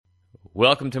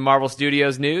Welcome to Marvel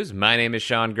Studios News. My name is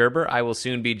Sean Gerber. I will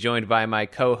soon be joined by my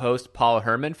co-host Paul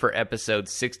Herman for episode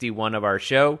 61 of our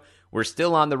show. We're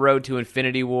still on the road to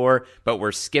Infinity War, but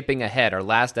we're skipping ahead. Our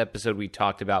last episode, we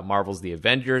talked about Marvel's The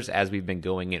Avengers as we've been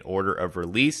going in order of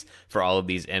release for all of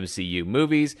these MCU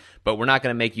movies, but we're not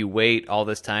going to make you wait all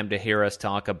this time to hear us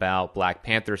talk about Black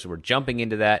Panther, so we're jumping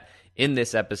into that in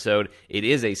this episode. It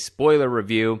is a spoiler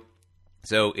review.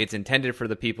 So it's intended for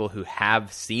the people who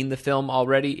have seen the film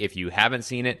already. If you haven't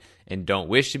seen it and don't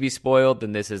wish to be spoiled,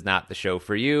 then this is not the show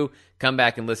for you. Come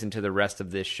back and listen to the rest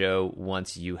of this show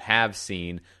once you have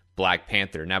seen Black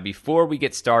Panther. Now, before we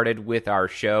get started with our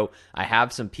show, I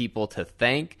have some people to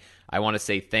thank. I want to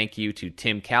say thank you to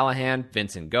Tim Callahan,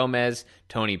 Vincent Gomez,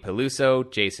 Tony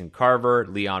Peluso, Jason Carver,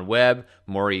 Leon Webb,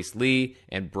 Maurice Lee,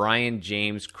 and Brian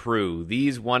James Crew.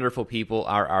 These wonderful people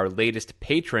are our latest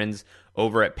patrons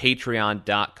over at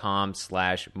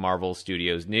patreon.com/Marvel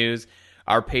Studios News.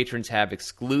 Our patrons have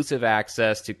exclusive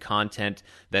access to content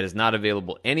that is not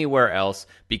available anywhere else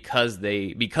because of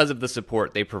the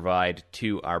support they provide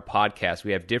to our podcast.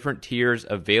 We have different tiers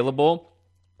available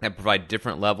that provide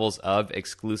different levels of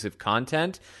exclusive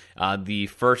content. The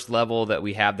first level that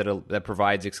we have that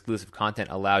provides exclusive content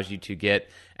allows you to get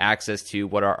access to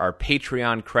what are our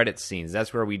Patreon credit scenes.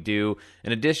 That's where we do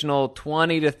an additional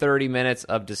 20 to 30 minutes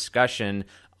of discussion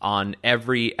on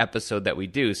every episode that we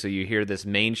do. So you hear this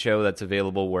main show that's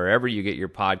available wherever you get your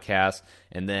podcasts,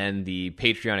 and then the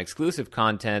Patreon exclusive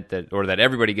content that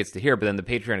everybody gets to hear, but then the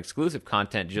Patreon exclusive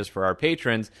content just for our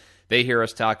patrons. They hear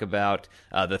us talk about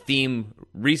the theme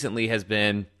recently has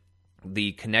been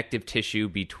the connective tissue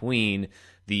between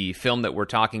the film that we're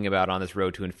talking about on this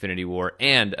road to Infinity War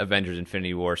and Avengers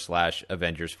Infinity War /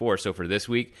 Avengers 4. So for this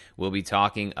week, we'll be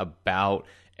talking about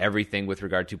everything with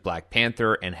regard to Black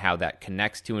Panther and how that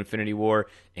connects to Infinity War,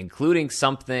 including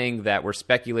something that we're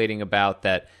speculating about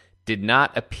that did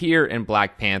not appear in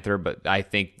Black Panther, but I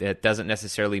think that doesn't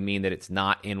necessarily mean that it's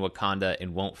not in Wakanda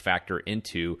and won't factor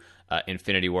into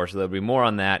Infinity War. So there'll be more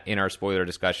on that in our spoiler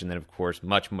discussion, then of course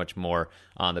much, much more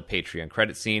on the Patreon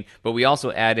credit scene. But we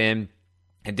also add in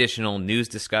additional news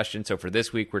discussion. So for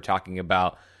this week, we're talking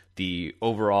about the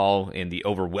overall and the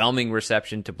overwhelming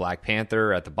reception to Black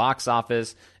Panther at the box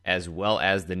office, as well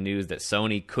as the news that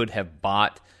Sony could have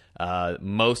bought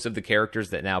most of the characters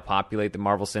that now populate the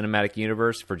Marvel Cinematic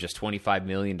Universe for just $25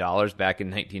 million back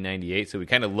in 1998. So we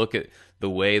kind of look at the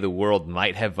way the world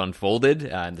might have unfolded,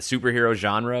 and the superhero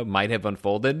genre might have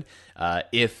unfolded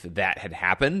if that had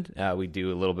happened. We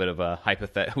do a little bit of a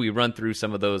we run through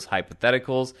some of those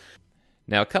hypotheticals.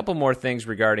 Now, a couple more things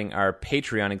regarding our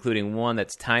Patreon, including one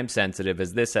that's time-sensitive,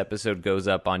 as this episode goes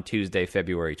up on Tuesday,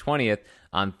 February 20th.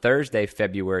 On Thursday,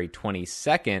 February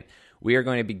 22nd, we are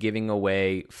going to be giving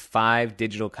away 5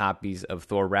 digital copies of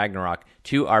Thor Ragnarok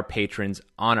to our patrons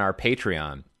on our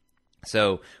Patreon.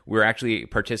 So we're actually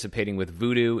participating with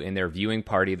Vudu in their viewing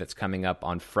party that's coming up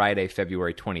on Friday,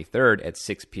 February 23rd at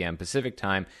 6 p.m. Pacific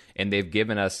time, and they've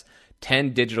given us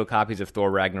 10 digital copies of Thor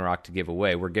Ragnarok to give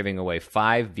away. We're giving away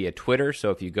 5 via Twitter,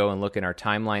 so if you go and look in our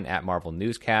timeline at Marvel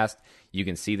Newscast, you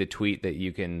can see the tweet that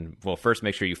you can, well, first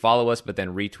make sure you follow us, but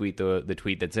then retweet the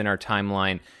tweet that's in our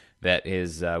timeline that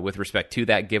is with respect to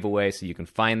that giveaway, so you can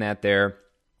find that there.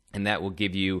 And that will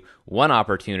give you one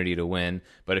opportunity to win.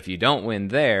 But if you don't win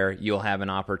there, you'll have an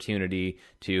opportunity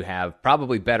to have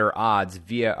probably better odds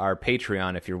via our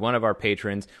Patreon. If you're one of our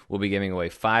patrons, we'll be giving away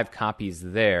 5 copies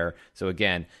there. So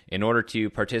again, in order to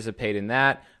participate in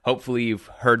that, hopefully you've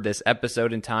heard this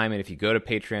episode in time. And if you go to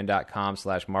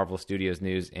patreon.com/Marvel Studios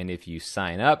News, and if you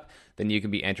sign up, then you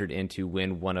can be entered in to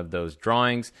win one of those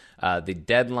drawings. The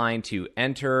deadline to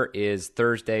enter is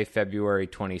Thursday, February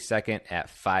 22nd at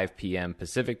 5 p.m.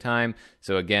 Pacific time.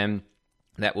 So again,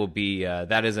 that will be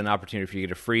that is an opportunity for you to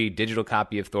get a free digital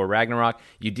copy of Thor Ragnarok.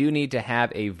 You do need to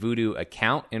have a Vudu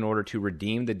account in order to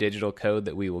redeem the digital code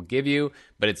that we will give you,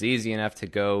 but it's easy enough to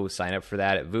go sign up for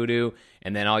that at Vudu,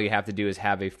 and then all you have to do is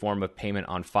have a form of payment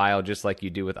on file, just like you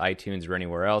do with iTunes or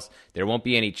anywhere else. There won't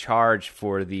be any charge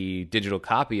for the digital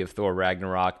copy of Thor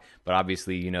Ragnarok, but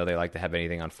obviously, you know, they like to have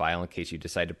anything on file in case you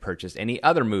decide to purchase any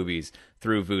other movies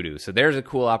through Vudu. So there's a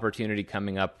cool opportunity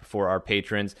coming up for our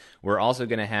patrons. We're also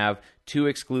going to have 2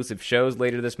 exclusive shows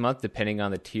later this month, depending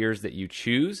on the tiers that you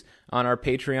choose on our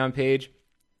Patreon page.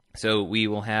 So we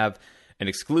will have an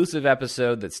exclusive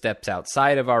episode that steps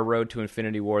outside of our Road to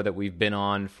Infinity War that we've been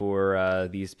on for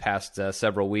these past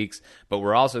several weeks, but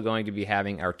we're also going to be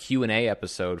having our Q&A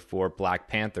episode for Black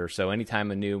Panther. So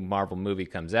anytime a new Marvel movie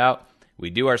comes out, We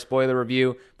do our spoiler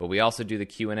review, but we also do the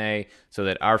Q&A so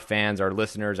that our fans, our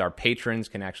listeners, our patrons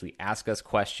can actually ask us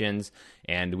questions,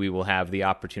 and we will have the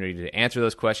opportunity to answer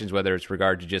those questions, whether it's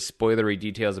regard to just spoilery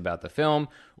details about the film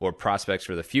or prospects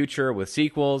for the future with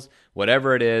sequels.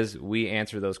 Whatever it is, we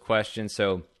answer those questions.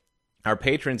 So our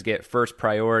patrons get first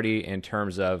priority in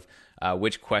terms of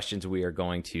which questions we are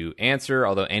going to answer,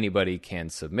 although anybody can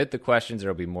submit the questions.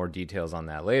 There will be more details on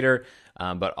that later.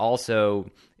 But also,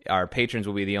 our patrons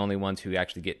will be the only ones who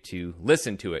actually get to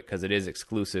listen to it because it is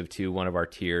exclusive to one of our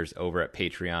tiers over at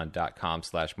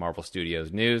patreon.com/Marvel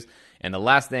Studios News. And the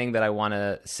last thing that I want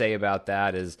to say about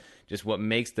that is just what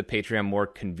makes the Patreon more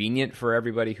convenient for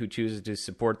everybody who chooses to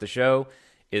support the show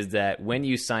is that when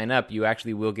you sign up, you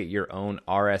actually will get your own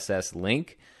RSS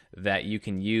link that you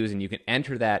can use, and you can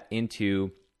enter that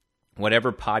into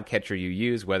whatever podcatcher you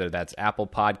use, whether that's Apple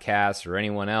Podcasts or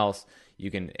anyone else.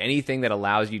 You can anything that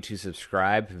allows you to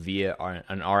subscribe via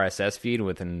an RSS feed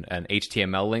with an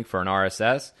HTML link for an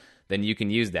RSS, then you can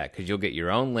use that because you'll get your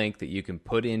own link that you can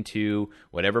put into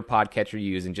whatever podcatcher you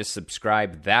use and just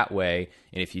subscribe that way.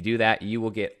 And if you do that, you will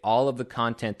get all of the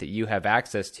content that you have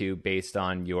access to based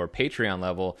on your Patreon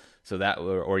level, so that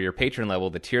or your patron level,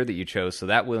 the tier that you chose. So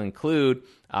that will include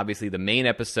obviously the main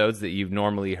episodes that you've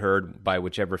normally heard by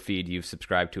whichever feed you've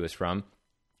subscribed to us from.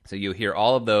 So you'll hear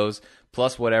all of those,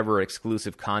 plus whatever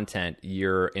exclusive content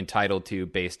you're entitled to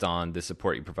based on the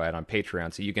support you provide on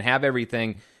Patreon. So you can have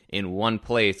everything in one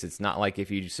place. It's not like if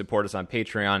you support us on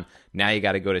Patreon, now you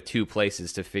got to go to two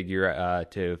places to figure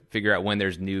out when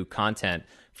there's new content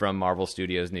from Marvel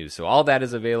Studios News. So all that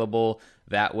is available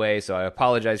that way. So I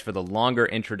apologize for the longer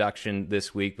introduction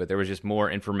this week, but there was just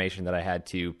more information that I had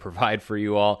to provide for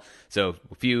you all. So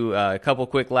a couple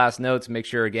quick last notes. Make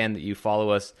sure again that you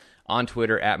follow us on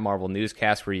Twitter at Marvel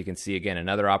Newscast, where you can see, again,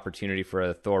 another opportunity for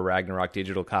a Thor Ragnarok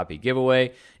digital copy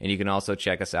giveaway. And you can also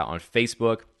check us out on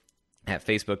Facebook at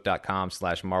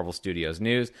facebook.com/Marvel Studios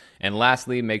News. And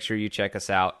lastly, make sure you check us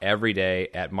out every day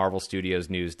at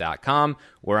marvelstudiosnews.com,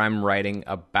 where I'm writing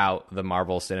about the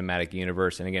Marvel Cinematic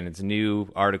Universe. And again, it's new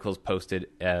articles posted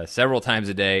several times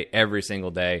a day, every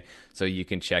single day, so you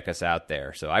can check us out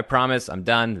there. So I promise I'm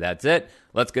done. That's it.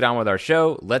 Let's get on with our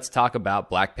show. Let's talk about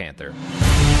Black Panther.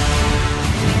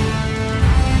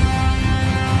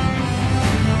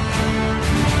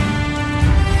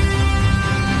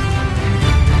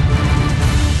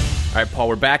 All right, Paul,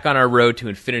 we're back on our road to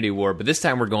Infinity War, but this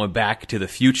time we're going back to the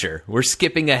future. We're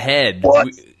skipping ahead.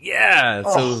 What?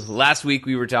 So last week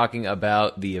we were talking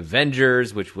about the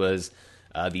Avengers, which was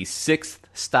the sixth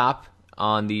stop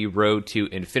on the road to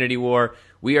Infinity War.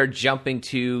 We are jumping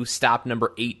to stop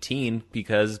number 18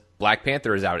 because Black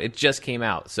Panther is out. It just came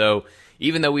out. So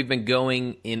even though we've been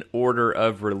going in order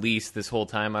of release this whole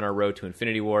time on our road to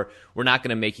Infinity War, we're not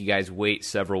going to make you guys wait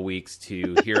several weeks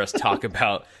to hear us talk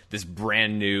about this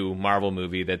brand new Marvel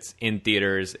movie that's in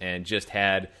theaters and just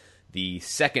had the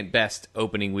second best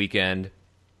opening weekend.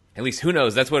 At least, who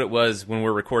knows? That's what it was when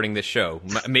we're recording this show.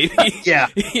 Maybe, yeah.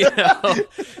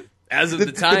 As of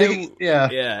the time,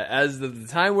 as of the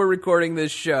time we're recording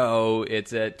this show,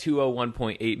 it's at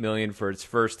 201.8 million for its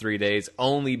first 3 days,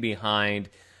 only behind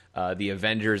the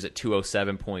Avengers at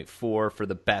 207.4 for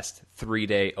the best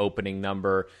 3-day opening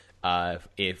number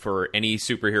for any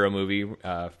superhero movie,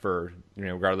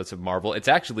 regardless of Marvel. It's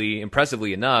actually,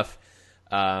 impressively enough,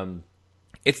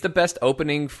 it's the best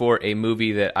opening for a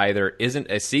movie that either isn't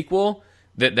a sequel.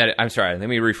 I'm sorry, let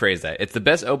me rephrase that. It's the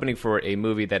best opening for a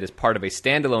movie that is part of a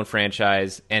standalone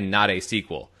franchise and not a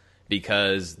sequel.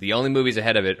 Because the only movies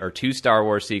ahead of it are 2 Star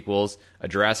Wars sequels, a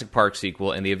Jurassic Park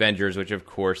sequel, and the Avengers, which of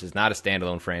course is not a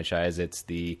standalone franchise. It's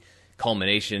the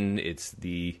culmination. It's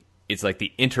like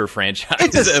the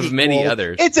inter-franchise of many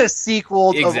others. It's a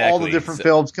sequel of all the different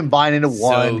films combined into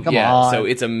one. Come on. So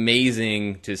it's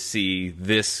amazing to see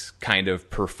this kind of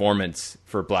performance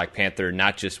for Black Panther,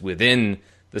 not just within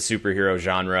the superhero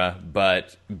genre,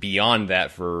 but beyond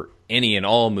that for any and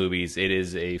all movies. It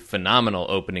is a phenomenal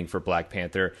opening for Black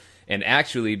Panther. And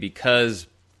actually, because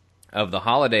of the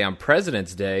holiday on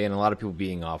President's Day and a lot of people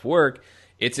being off work,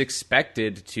 it's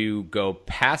expected to go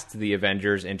past the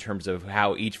Avengers in terms of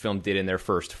how each film did in their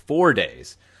first 4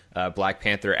 days. Black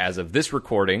Panther, as of this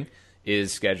recording,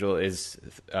 is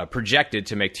projected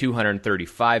to make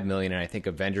 $235 million, and I think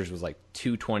Avengers was like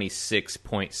 226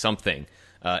 point something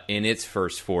in its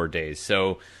first 4 days.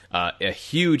 So a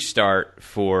huge start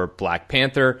for Black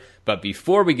Panther. But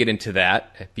before we get into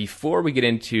that, before we get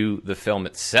into the film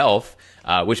itself,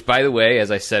 which, by the way,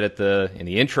 as I said in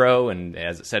the intro and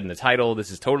as it said in the title,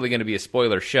 this is totally going to be a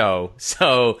spoiler show.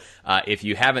 So if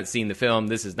you haven't seen the film,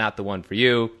 this is not the one for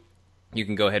you. you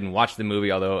can go ahead and watch the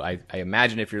movie, although I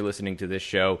imagine if you're listening to this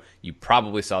show, you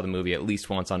probably saw the movie at least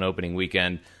once on opening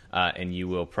weekend, and you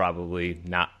will probably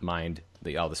not mind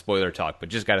all the spoiler talk, but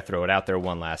just got to throw it out there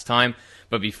one last time.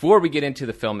 But before we get into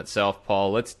the film itself,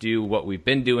 Paul, let's do what we've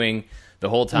been doing the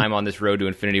whole time on this road to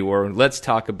Infinity War. Let's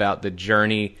talk about the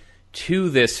journey to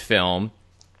this film.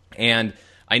 And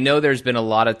I know there's been a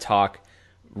lot of talk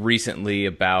recently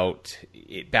about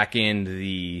it back in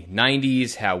the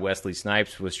 90s, how Wesley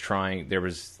Snipes was trying, there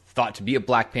was thought to be a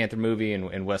Black Panther movie,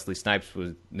 and Wesley Snipes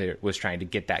was trying to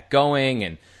get that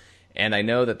going, and I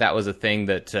know that was a thing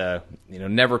that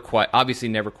never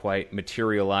quite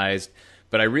materialized.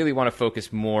 But I really want to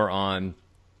focus more on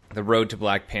the road to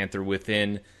Black Panther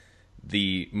within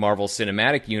the Marvel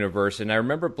Cinematic Universe. And I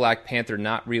remember Black Panther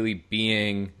not really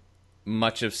being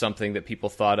much of something that people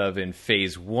thought of in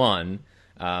Phase 1,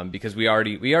 because we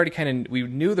already we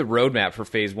knew the roadmap for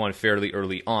Phase 1 fairly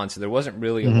early on, so there wasn't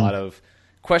really a lot of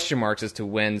question marks as to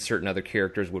when certain other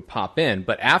characters would pop in.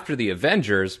 But after the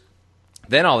Avengers,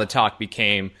 then all the talk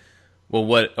became,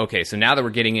 well, so now that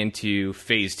we're getting into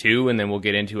Phase 2, and then we'll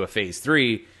get into a Phase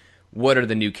 3, what are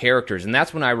the new characters? And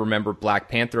that's when I remember Black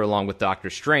Panther along with Doctor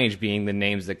Strange being the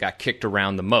names that got kicked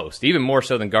around the most, even more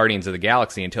so than Guardians of the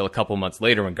Galaxy, until a couple months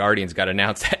later when Guardians got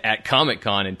announced at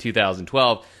Comic-Con in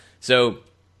 2012.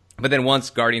 But then once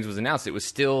Guardians was announced, it was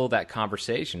still that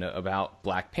conversation about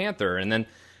Black Panther. And then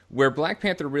where Black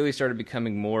Panther really started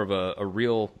becoming more of a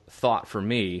real thought for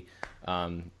me,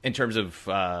 in terms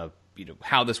of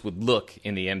how this would look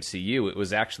in the MCU, it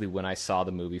was actually when I saw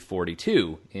the movie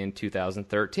 42 in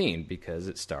 2013, because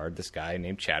it starred this guy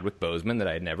named Chadwick Boseman that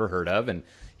I had never heard of, and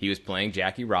he was playing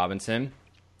Jackie Robinson.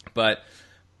 But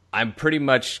I'm pretty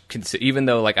much, even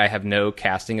though I have no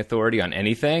casting authority on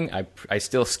anything, I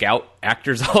still scout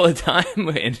actors all the time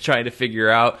and try to figure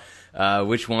out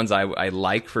which ones I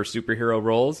like for superhero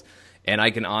roles. And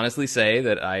I can honestly say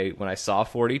that when I saw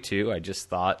 42, I just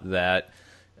thought that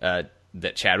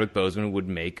Chadwick Boseman would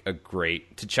make a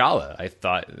great T'Challa. I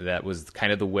thought that was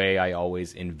kind of the way I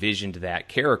always envisioned that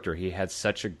character. He had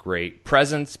such a great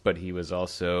presence, but he was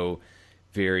also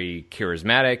very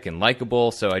charismatic and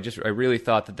likable. So I really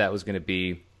thought that was going to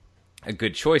be a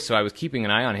good choice. So I was keeping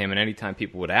an eye on him, and anytime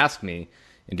people would ask me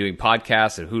in doing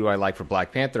podcasts and who do I like for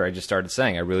Black Panther, I just started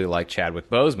saying I really like Chadwick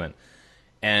Boseman.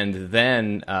 And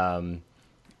then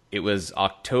it was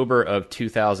October of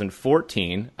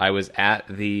 2014. I was at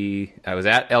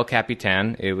El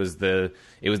Capitan. It was the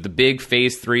big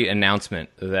Phase 3 announcement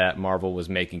that Marvel was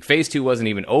making. Phase 2 wasn't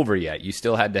even over yet. You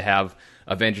still had to have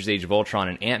Avengers: Age of Ultron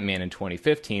and Ant-Man in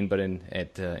 2015, but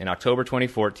in October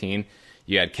 2014,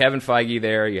 you had Kevin Feige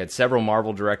there. You had several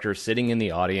Marvel directors sitting in the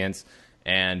audience,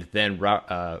 and then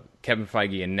Kevin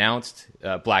Feige announced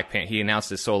Black Panther. He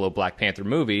announced his solo Black Panther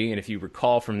movie, and if you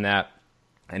recall from that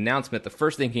announcement, the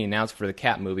first thing he announced for the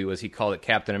Cap movie was he called it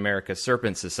Captain America: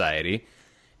 Serpent Society.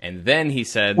 And then he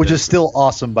said... Which is still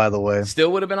awesome, by the way.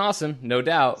 Still would have been awesome, no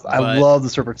doubt. I love the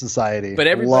Serpent Society. But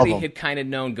everybody had kind of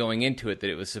known going into it that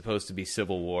it was supposed to be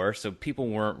Civil War, so people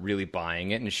weren't really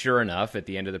buying it. And sure enough, at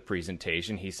the end of the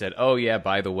presentation, he said, oh yeah,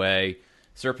 by the way,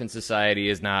 Serpent Society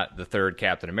is not the third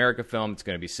Captain America film. It's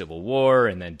going to be Civil War.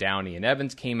 And then Downey and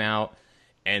Evans came out.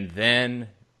 And then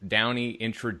Downey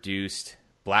introduced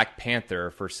Black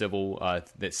Panther for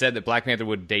that said that Black Panther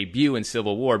would debut in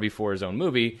Civil War before his own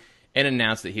movie, and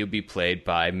announced that he would be played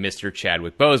by Mr.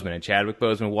 Chadwick Boseman. And Chadwick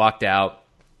Boseman walked out,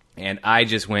 and I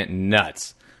just went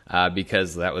nuts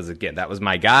because that was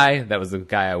my guy. That was the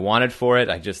guy I wanted for it.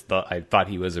 I thought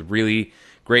he was a really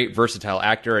great, versatile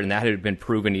actor, and that had been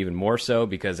proven even more so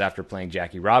because after playing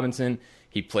Jackie Robinson,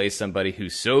 he plays somebody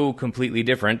who's so completely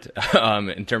different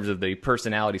in terms of the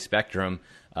personality spectrum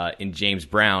in James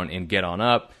Brown in Get On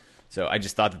Up. So I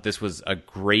just thought that this was a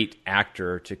great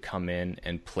actor to come in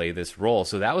and play this role.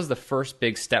 So that was the first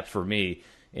big step for me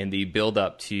in the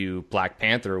build-up to Black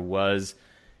Panther, was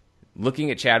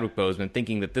looking at Chadwick Boseman,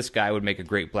 thinking that this guy would make a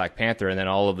great Black Panther, and then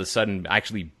all of a sudden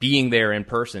actually being there in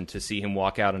person to see him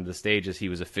walk out onto the stage as he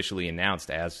was officially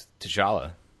announced as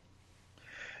T'Challa.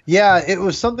 Yeah, it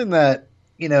was something that,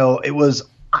 it was...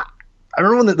 I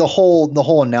remember when the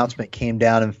whole announcement came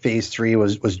down and Phase 3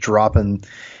 was dropping.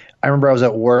 I remember I was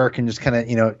at work and just kind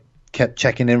of, kept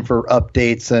checking in for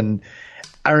updates. And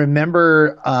I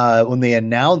remember when they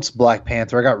announced Black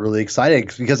Panther, I got really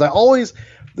excited because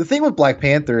the thing with Black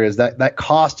Panther is that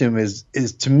costume is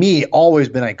to me always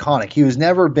been iconic. He was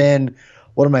never been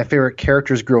one of my favorite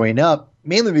characters growing up,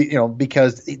 mainly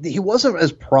because he wasn't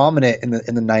as prominent in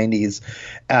the 90s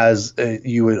as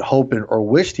you would hope or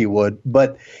wished he would,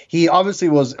 but he obviously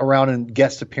was around in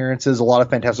guest appearances, a lot of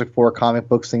Fantastic Four comic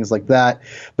books, things like that.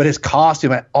 But his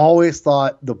costume, I always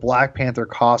thought the Black Panther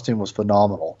costume was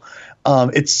phenomenal.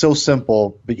 It's so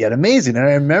simple, but yet amazing. And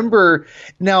I remember,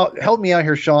 now help me out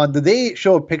here, Sean. Did they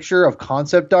show a picture of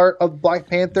concept art of Black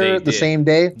Panther the same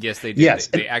day? Yes, they did. Yes,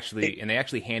 they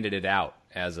actually handed it out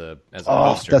as a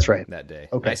poster. That's right. That day.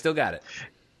 Okay, I still got it.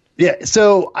 Yeah,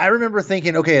 so I remember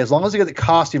thinking, okay, as long as I get the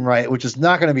costume right, which is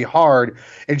not going to be hard.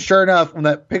 And sure enough, when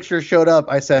that picture showed up,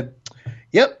 I said,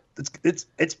 "Yep,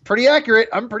 it's pretty accurate.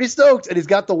 I'm pretty stoked." And he's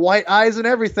got the white eyes and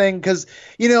everything because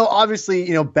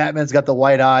obviously Batman's got the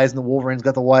white eyes and the Wolverine's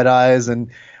got the white eyes, and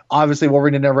obviously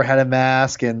Wolverine never had a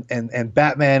mask, and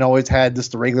Batman always had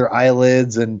just the regular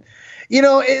eyelids, and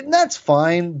and that's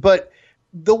fine. But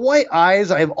the white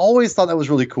eyes, I've always thought that was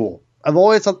really cool. I've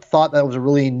always thought that was a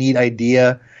really neat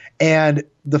idea. And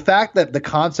the fact that the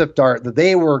concept art that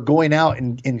they were going out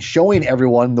and showing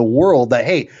everyone in the world that,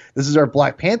 hey, this is our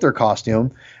Black Panther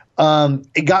costume,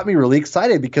 it got me really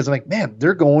excited because I'm like, man,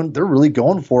 they're really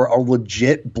going for a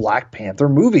legit Black Panther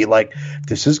movie. Like,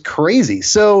 this is crazy.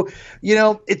 So,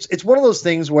 it's one of those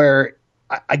things where,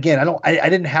 again, I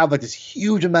didn't have like this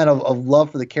huge amount of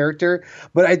love for the character,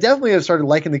 but I definitely have started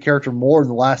liking the character more in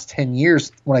the last 10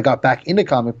 years when I got back into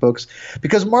comic books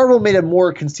because Marvel made a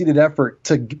more conceited effort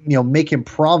to make him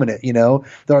prominent.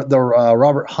 The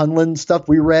Robert Hudlin stuff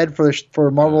we read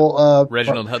for Marvel.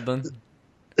 Reginald Hudlin.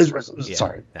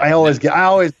 Sorry, I always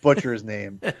butcher his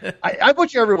name. I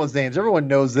butcher everyone's names. Everyone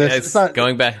knows this. It's not,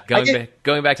 going back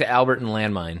to Albert and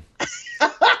Landmine.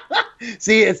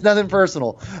 See, it's nothing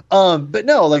personal. But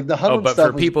no, like the Hudlin but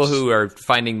stuff. For people who are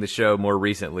finding the show more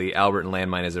recently, Albert and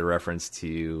Landmine is a reference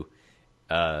to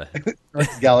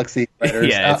Galaxy Fighters.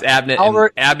 Yeah, it's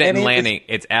Abnett and Lanning.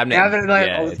 It's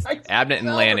Abnett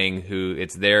and Lanning who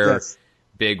it's their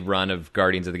big run of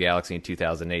Guardians of the Galaxy in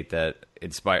 2008 that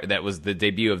inspired. That was the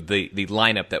debut of the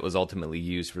lineup that was ultimately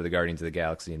used for the Guardians of the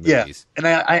Galaxy in movies.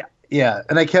 Yeah,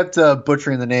 and I kept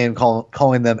butchering the name,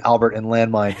 calling them Albert and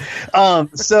Landmine.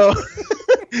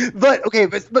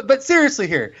 But seriously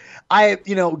here, I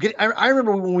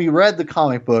remember when we read the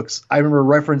comic books, I remember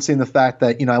referencing the fact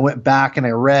that I went back and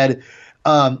I read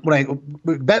when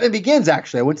Batman Begins.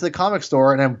 Actually, I went to the comic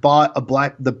store and I bought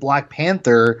the Black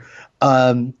Panther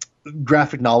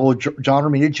graphic novel, John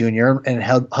Romita Jr. and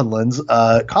Hudlin's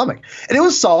comic, and it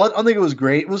was solid. I don't think it was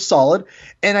great. It was solid,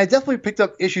 and I definitely picked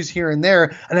up issues here and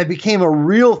there, and I became a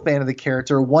real fan of the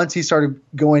character once he started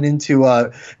going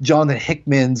into Jonathan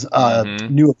Hickman's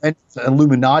New Avengers and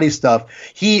Illuminati stuff.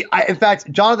 In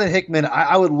fact, Jonathan Hickman,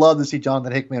 I would love to see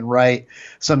Jonathan Hickman write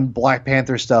some Black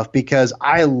Panther stuff because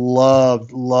I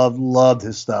loved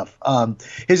his stuff.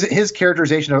 His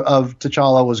characterization of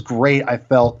T'Challa was great, I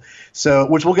felt. So,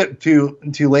 which we'll get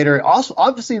into later. Also,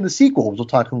 obviously in the sequel, which we'll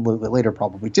talk a little bit later,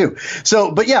 probably too.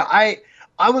 So, but yeah,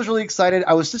 I was really excited.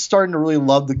 I was just starting to really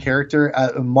love the character.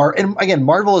 And again,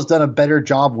 Marvel has done a better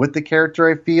job with the character,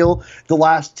 I feel, the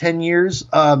last 10 years,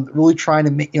 really trying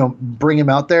to bring him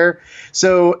out there.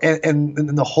 So,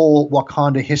 and the whole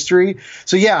Wakanda history.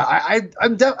 So yeah, I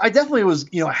definitely was,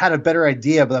 had a better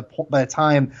idea by the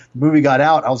time the movie got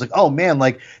out. I was like, oh man,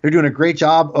 like they're doing a great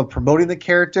job of promoting the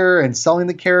character and selling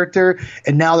the character.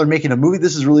 And now they're making a movie.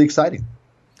 This is really exciting.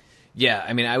 Yeah,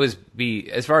 I mean, I was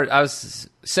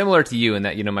similar to you in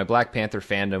that, my Black Panther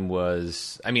fandom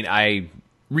was, I mean, I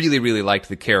really, really liked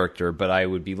the character, but I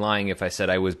would be lying if I said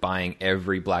I was buying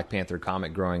every Black Panther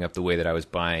comic growing up the way that I was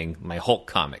buying my Hulk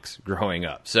comics growing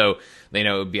up. So,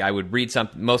 I would read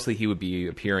something, mostly he would be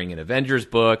appearing in Avengers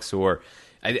books, or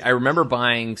I remember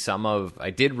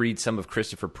I did read some of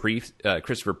Christopher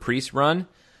Priest's run.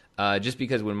 Just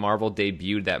because when Marvel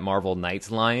debuted that Marvel Knights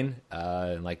line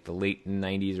in like the late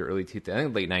 90s or early 2000s, I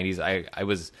think late 90s, I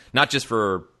was not just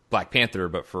for Black Panther,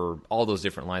 but for all those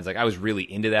different lines. Like I was really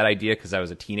into that idea because I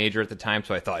was a teenager at the time,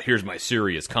 so I thought, here's my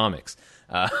serious comics.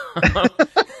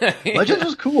 Legends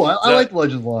was cool. I liked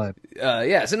Legends line.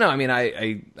 So no, I mean,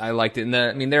 I liked it.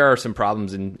 And there are some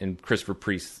problems in Christopher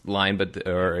Priest's line,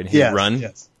 or in his run.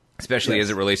 Yes. Especially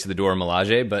as it relates to the Dora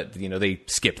Milaje, but they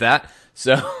skip that.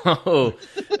 So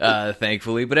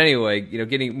thankfully, but anyway,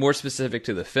 getting more specific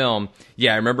to the film,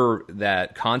 I remember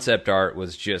that concept art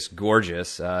was just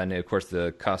gorgeous, and of course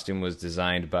the costume was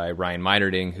designed by Ryan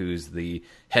Meinerding, who's the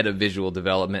head of visual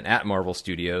development at Marvel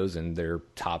Studios and their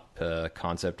top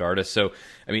concept artist. So,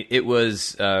 I mean, it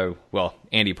was,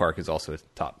 Andy Park is also a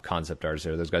top concept artist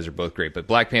there. Those guys are both great. But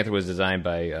Black Panther was designed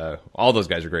by, all those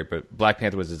guys are great, but Black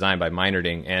Panther was designed by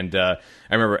Meinerding. And I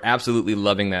remember absolutely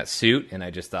loving that suit. And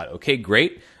I just thought, okay,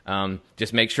 great.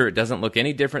 Just make sure it doesn't look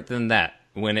any different than that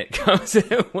when it comes,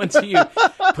 once you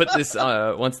put this,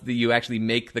 you actually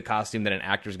make the costume that an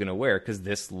actor is going to wear, because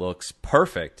this looks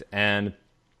perfect. And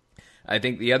I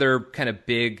think the other kind of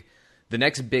the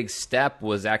next big step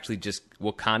was actually just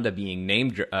Wakanda being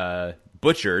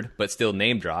butchered, but still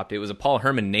name dropped. It was a Paul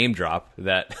Herman name drop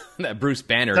that Bruce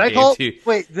Banner gave to.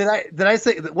 Wait, did I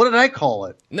say, what did I call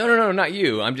it? No, not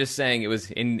you. I'm just saying it was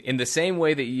in the same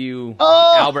way that you,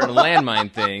 Albert and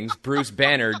Landmine things, Bruce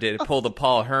Banner did pull the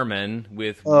Paul Herman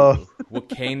with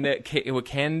Wakanda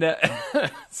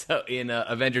so in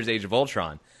Avengers Age of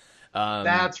Ultron.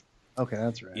 That's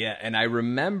right. Yeah, and I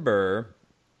remember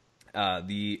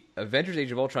the Avengers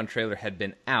Age of Ultron trailer had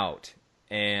been out,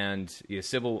 and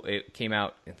it came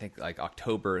out, I think, like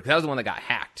October, because that was the one that got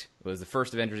hacked. It was the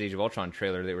first Avengers Age of Ultron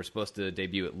trailer. They were supposed to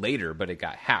debut it later, but it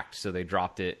got hacked, so they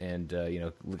dropped it and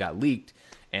got leaked,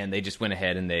 and they just went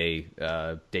ahead and they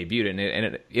debuted it,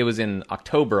 and it was in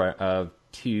October of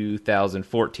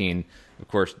 2014, of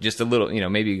course, just a little,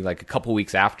 maybe like a couple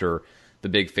weeks after the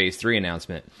big Phase 3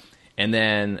 announcement. And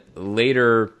then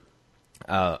later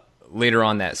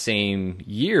on that same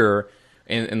year,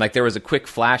 and like there was a quick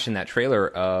flash in that trailer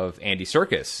of Andy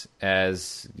Serkis,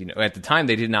 as at the time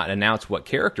they did not announce what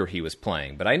character he was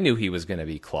playing, but I knew he was going to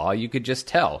be Claw. You could just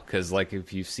tell, because like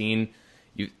if I've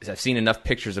seen enough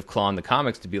pictures of Claw in the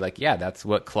comics to be like, yeah, that's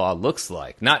what Claw looks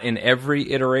like. Not in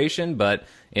every iteration, but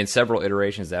in several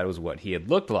iterations, that was what he had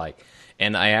looked like.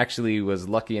 And I actually was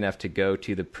lucky enough to go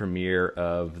to the premiere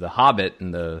of The Hobbit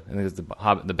and I think it was the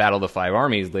Hobbit, the Battle of the Five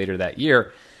Armies later that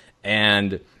year,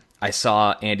 and I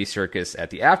saw Andy Serkis at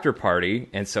the after party,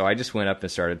 and so I just went up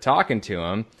and started talking to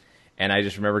him, and I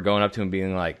just remember going up to him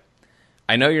being like,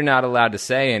 I know you're not allowed to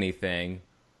say anything,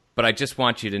 but I just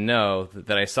want you to know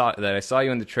that I saw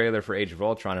you in the trailer for Age of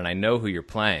Ultron, and I know who you're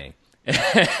playing.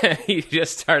 He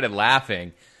just started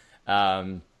laughing.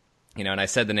 And I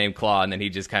said the name Claw, and then he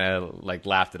just kind of like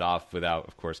laughed it off without,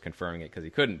 of course, confirming it because he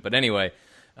couldn't. But anyway,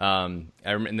 so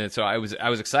I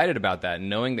was excited about that, and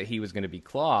knowing that he was going to be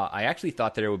Claw. I actually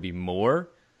thought there would be more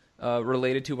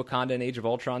related to Wakanda in Age of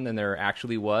Ultron than there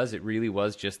actually was. It really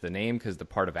was just the name, because the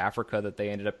part of Africa that they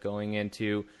ended up going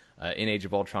into in Age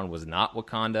of Ultron was not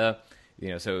Wakanda.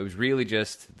 So it was really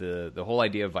just the whole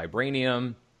idea of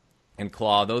vibranium and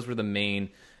Claw. Those were the main,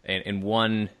 and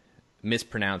one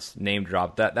mispronounced name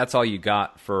drop. That's all you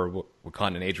got for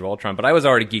Wakanda and Age of Ultron. But I was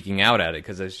already geeking out at it,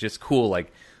 because it's just cool.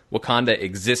 Like, Wakanda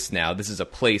exists now. This is a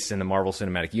place in the Marvel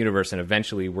Cinematic Universe, and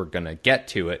eventually we're going to get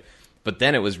to it. But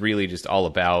then it was really just all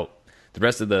about the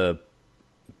rest of the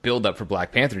build-up for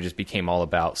Black Panther just became all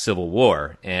about Civil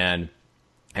War. And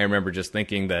I remember just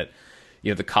thinking that,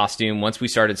 the costume, once we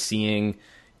started seeing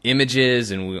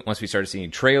images and once we started seeing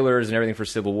trailers and everything for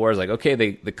Civil War, is like, okay,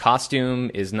 the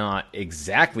costume is not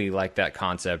exactly like that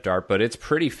concept art, but it's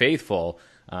pretty faithful.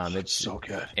 It's so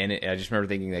good. And I just remember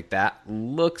thinking, like, that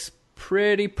looks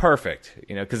pretty perfect,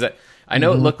 because I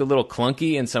know it looked a little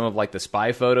clunky in some of like the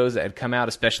spy photos that had come out,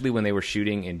 especially when they were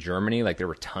shooting in Germany. Like, there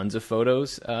were tons of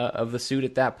photos of the suit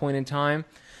at that point in time.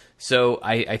 So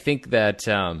I think that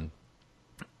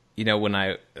there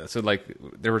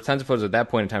were tons of photos at that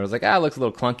point in time. I was like, it looks a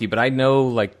little clunky, but I know,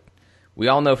 like, we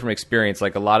all know from experience,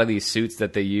 like, a lot of these suits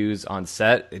that they use on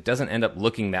set, it doesn't end up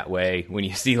looking that way when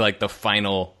you see like the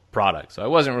final product. So I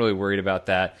wasn't really worried about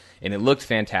that, and it looked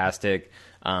fantastic.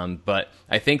 But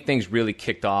I think things really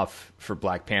kicked off for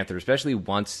Black Panther, especially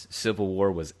once Civil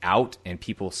War was out and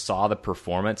people saw the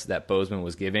performance that Boseman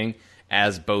was giving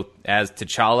as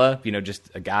T'Challa, just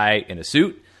a guy in a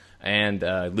suit and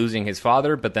losing his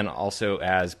father, but then also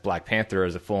as Black Panther,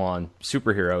 as a full-on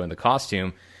superhero in the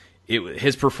costume.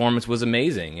 His performance was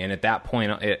amazing, and at that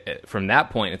point, from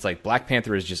that point, it's like Black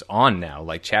Panther is just on now.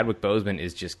 Like, Chadwick Boseman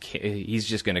he's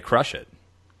just going to crush it.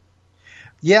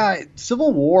 Yeah,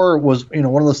 Civil War was,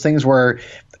 one of those things where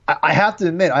I have to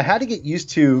admit I had to get used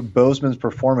to Boseman's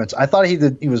performance. I thought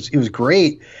he was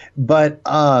great, but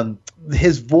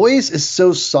his voice is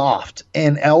so soft,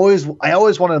 and I always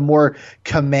wanted a more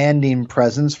commanding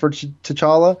presence for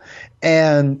T'Challa,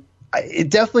 and I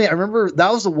remember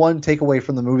that was the one takeaway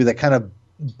from the movie that kind of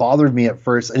bothered me at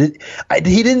first. He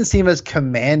didn't seem as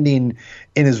commanding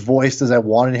in his voice as I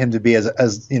wanted him to be.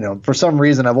 As for some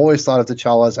reason, I've always thought of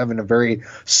T'Challa as having a very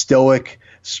stoic,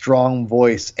 strong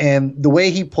voice, and the way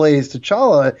he plays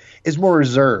T'Challa is more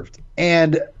reserved.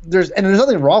 And there's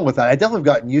nothing wrong with that. I definitely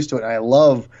have gotten used to it, and I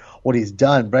love what he's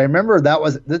done. But I remember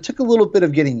that took a little bit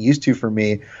of getting used to for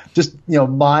me. Just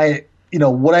when I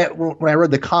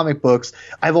read the comic books,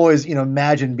 I've always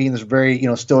imagined being this very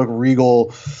stoic,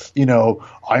 regal,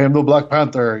 I am the Black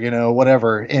Panther,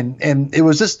 whatever. And it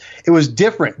was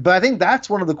different. But I think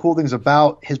that's one of the cool things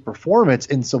about his performance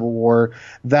in Civil War,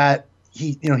 that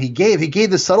he gave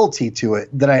the subtlety to it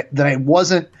that I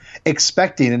wasn't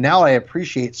expecting, and now I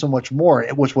appreciate so much more,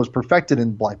 which was perfected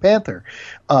in Black Panther,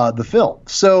 the film.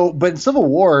 So, but in Civil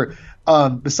War,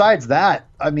 besides that,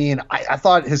 I mean, I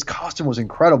thought his costume was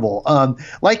incredible.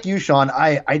 Like you, Sean,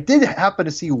 I did happen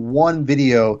to see one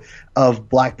video of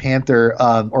Black Panther,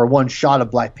 or one shot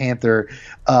of Black Panther,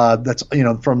 that's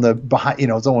from the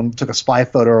behind, someone took a spy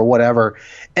photo or whatever,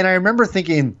 and I remember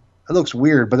thinking, it looks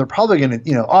weird, but they're probably going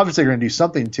to, obviously going to do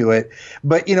something to it.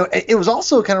 But, it was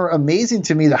also kind of amazing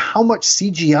to me that how much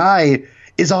CGI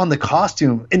is on the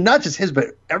costume, and not just his,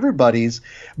 but everybody's,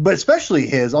 but especially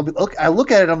his. I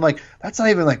look at it, I'm like, that's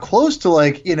not even like close to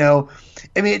like, I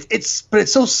mean, it's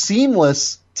so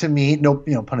seamless to me, no,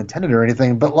 pun intended or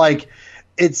anything, but like,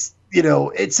 it's it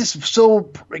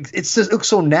looks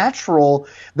so natural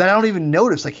that I don't even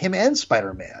notice, like him and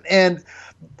Spider-Man. And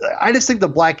I just think the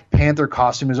Black Panther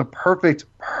costume is a perfect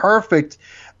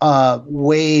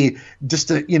way just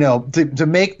to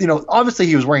make, obviously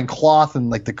he was wearing cloth and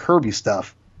like the Kirby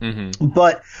stuff. Mm-hmm.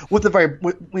 But what they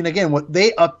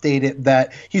updated,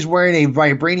 that he's wearing a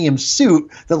vibranium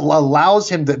suit that allows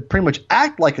him to pretty much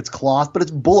act like it's cloth, but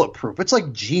it's bulletproof. It's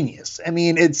like genius. I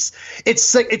mean, it's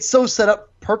so set up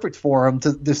perfect for him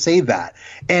to say that,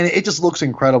 and it just looks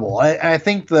incredible. I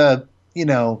think seeing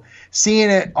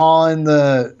it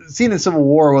in Civil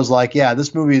War was like, yeah,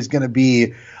 this movie is going to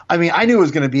be. I mean, I knew it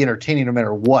was going to be entertaining no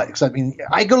matter what. Because I mean,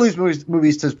 I go to these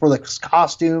movies for like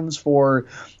costumes, for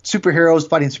superheroes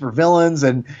fighting supervillains,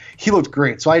 and he looked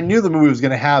great. So I knew the movie was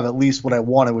going to have at least what I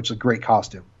wanted, which is a great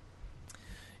costume.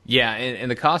 Yeah,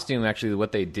 and the costume, actually,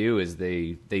 what they do is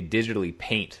they digitally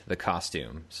paint the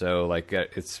costume. So like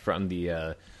it's from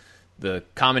the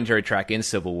commentary track in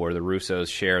Civil War. The Russos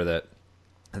share that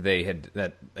they had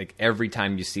that, like, every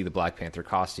time you see the Black Panther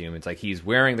costume, it's like he's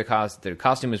wearing the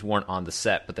costume is worn on the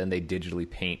set, but then they digitally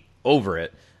paint over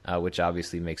it, which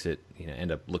obviously makes it end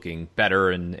up looking better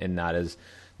and not as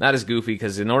goofy,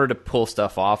 because in order to pull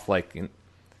stuff off, like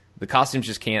the costumes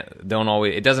just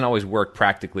it doesn't always work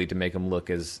practically to make them look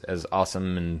as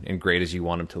awesome and great as you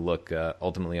want them to look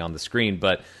ultimately on the screen.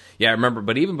 But yeah, I remember,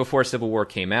 but even before Civil War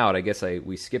came out, I guess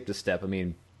we skipped a step. I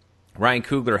mean, Ryan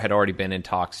Coogler had already been in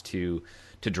talks to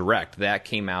direct. That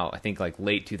came out, I think, like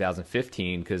late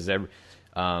 2015, because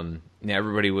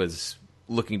everybody was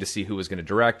looking to see who was going to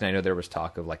direct. And I know there was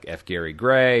talk of like F. Gary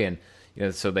Gray, and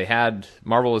so they had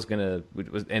Marvel was going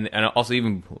to, and also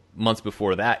even months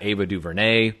before that, Ava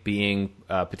DuVernay being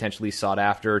potentially sought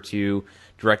after to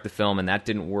direct the film, and that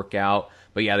didn't work out.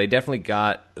 But yeah, they definitely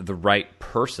got the right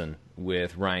person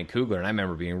with Ryan Coogler, and I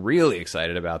remember being really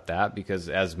excited about that, because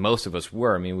as most of us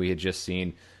were, I mean, we had just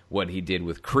seen what he did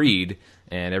with Creed,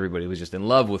 and everybody was just in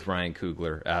love with Ryan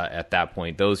Coogler at that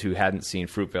point. Those who hadn't seen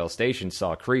Fruitvale Station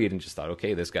saw Creed and just thought,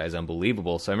 okay, this guy's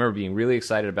unbelievable. So I remember being really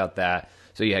excited about that.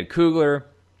 So you had Coogler,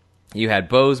 you had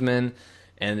Boseman,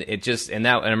 and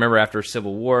I remember after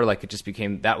Civil War, like, it just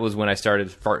became, that was when I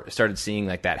started seeing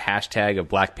like that hashtag of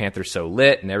Black Panther so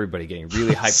lit, and everybody getting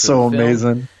really hyped. So for the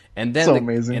amazing. Film. And then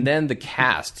amazing. And then the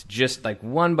cast, just like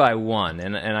one by one,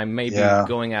 and I may be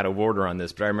going out of order on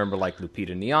this, but I remember like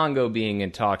Lupita Nyong'o being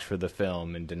in talks for the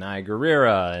film, and Denai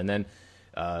Guerrera, and then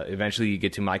eventually you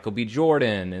get to Michael B.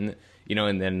 Jordan, and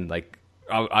and then like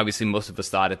obviously most of us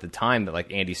thought at the time that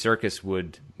like Andy Serkis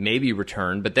would maybe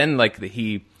return, but then like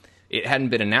it hadn't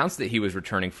been announced that he was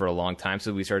returning for a long time,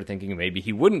 so we started thinking maybe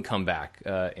he wouldn't come back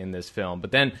in this film.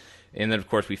 But then of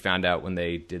course we found out when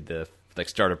they did the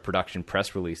start of production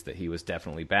press release that he was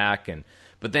definitely back,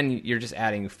 but then you're just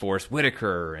adding Forrest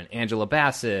Whitaker and Angela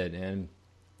Bassett, and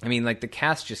I mean, like, the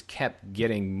cast just kept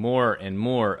getting more and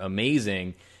more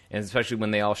amazing, and especially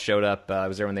when they all showed up. I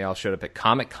was there when they all showed up at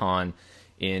Comic-Con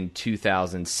in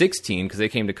 2016, because they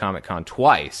came to Comic-Con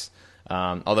twice.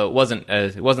 Although it wasn't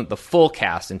the full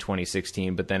cast in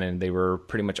 2016, but then they were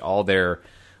pretty much all there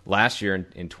last year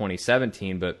in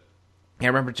 2017. But I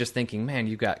remember just thinking, man,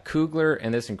 you got Coogler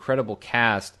and this incredible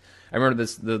cast. I remember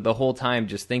the whole time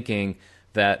just thinking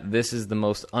that this is the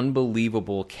most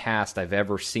unbelievable cast I've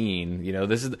ever seen.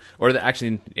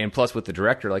 And plus with the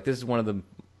director, like, this is one of the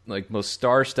like most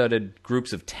star-studded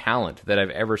groups of talent that I've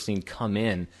ever seen come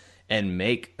in and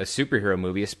make a superhero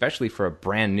movie, especially for a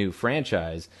brand new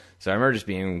franchise. So I remember just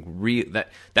being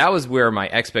that was where my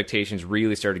expectations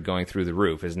really started going through the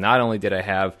roof. Is not only did I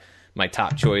have my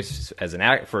top choice as an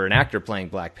actor playing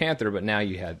Black Panther, but now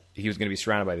he was going to be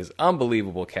surrounded by this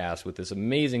unbelievable cast with this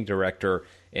amazing director,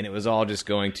 and it was all just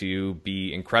going to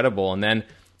be incredible. And then,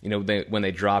 when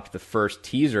they dropped the first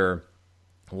teaser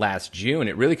last June,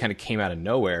 it really kind of came out of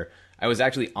nowhere. I was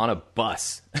actually on a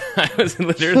bus. I was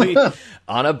literally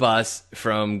on a bus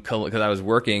because I was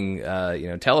working,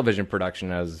 television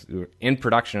production. I was in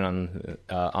production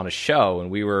on a show,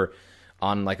 and we were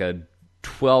on like a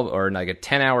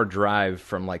 10-hour drive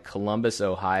from like Columbus,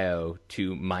 Ohio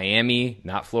to Miami,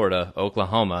 not Florida,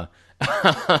 Oklahoma,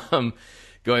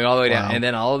 going all the way down. And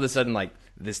then all of a sudden, like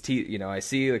this, I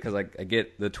see, because I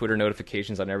get the Twitter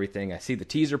notifications on everything. I see the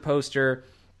teaser poster.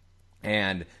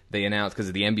 And they announced,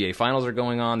 because the NBA Finals are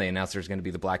going on, they announced there's going to be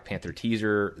the Black Panther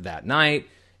teaser that night.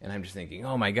 And I'm just thinking,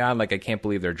 oh my God, like I can't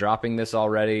believe they're dropping this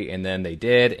already. And then they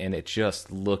did, and it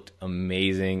just looked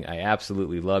amazing. I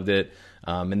absolutely loved it.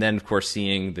 And then, of course,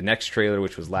 seeing the next trailer,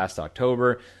 which was last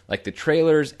October, like the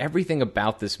trailers, everything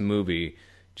about this movie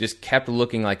just kept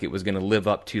looking like it was going to live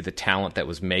up to the talent that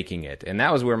was making it. And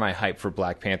that was where my hype for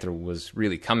Black Panther was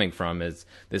really coming from, is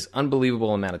this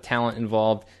unbelievable amount of talent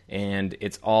involved, and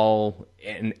it's all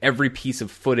in every piece of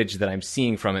footage that I'm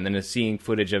seeing from it, and then seeing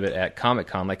footage of it at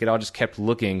Comic-Con, like it all just kept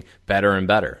looking better and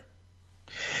better.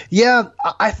 Yeah,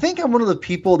 I think I'm one of the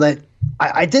people that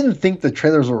I didn't think the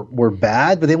trailers were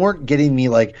bad, but they weren't getting me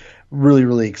like really,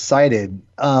 really excited.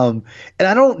 And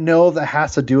I don't know if that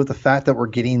has to do with the fact that we're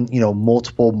getting,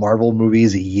 multiple Marvel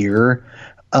movies a year,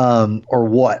 or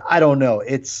what. I don't know.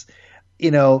 It's,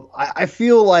 I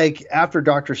feel like after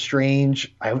Doctor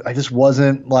Strange, I just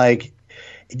wasn't like,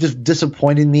 it just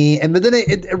disappointed me. And but then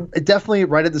it definitely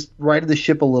righted the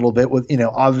ship a little bit with,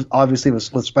 obviously with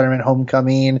Spider-Man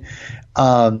Homecoming,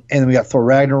 and then we got Thor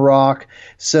Ragnarok.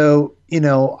 So,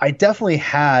 I definitely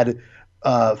had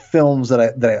films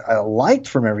that I liked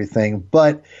from everything,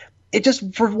 but it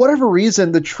just, for whatever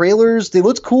reason, the trailers, they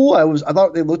looked cool. I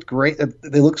thought they looked great.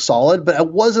 They looked solid, but I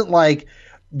wasn't like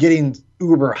getting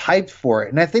uber hyped for it.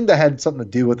 And I think that had something to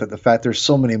do with it. The fact there's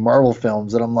so many Marvel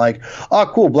films that I'm like, oh,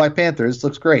 cool. Black Panther. This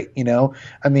looks great.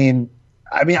 I mean,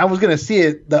 I was going to see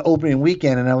it the opening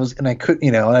weekend, and I could,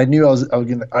 and I knew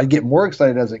I'd get more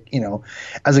excited as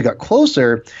it got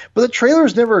closer, but the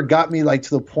trailers never got me like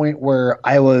to the point where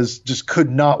I could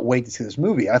not wait to see this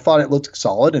movie. I thought it looked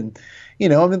solid, and, I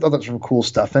thought there was some cool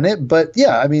stuff in it, but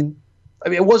yeah, I mean,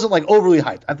 it wasn't like overly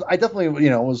hyped. I definitely,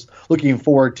 was looking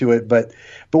forward to it, but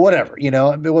whatever,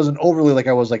 it wasn't overly like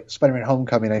I was like Spider-Man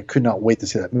Homecoming. I could not wait to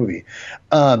see that movie.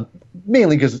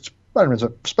 Mainly because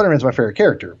Spider-Man's my favorite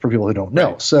character, for people who don't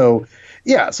know. Right. So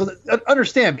yeah, so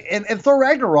understand me. And Thor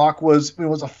Ragnarok was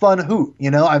a fun hoot,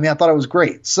 I thought it was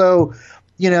great. So,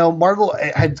 Marvel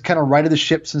had kind of righted the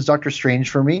ship since Doctor Strange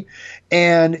for me.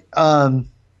 And,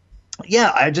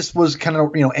 yeah, I just was kind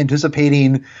of,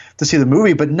 anticipating to see the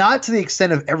movie, but not to the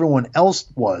extent of everyone else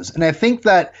was. And I think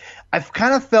that I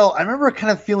remember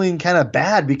kind of feeling kind of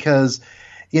bad because,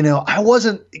 I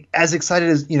wasn't as excited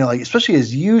as, like, especially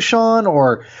as you, Sean,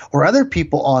 or other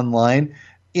people online.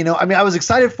 I was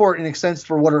excited for it in a sense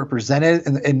for what it represented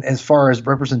and as far as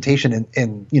representation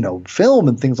in film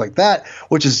and things like that,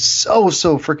 which is so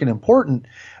freaking important.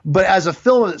 But as a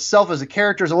film itself, as a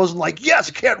characters, I wasn't like, yes,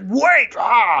 I can't wait.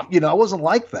 I wasn't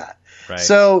like that. Right.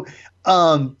 So,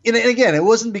 and again, it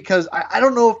wasn't because I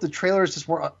don't know if the trailers just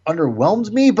more underwhelmed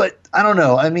me, but I don't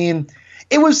know.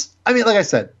 Like I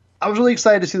said, I was really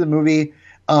excited to see the movie.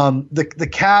 The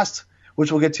cast,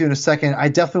 which we'll get to in a second, I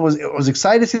definitely was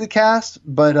excited to see the cast,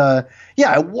 but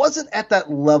yeah, I wasn't at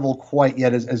that level quite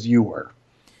yet as you were.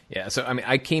 Yeah, so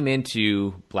I came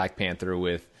into Black Panther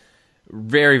with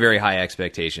very, very high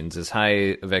expectations, as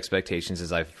high of expectations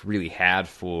as I've really had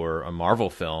for a Marvel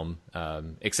film,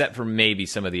 except for maybe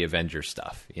some of the Avengers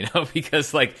stuff,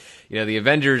 because the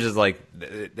Avengers is like,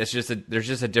 there's just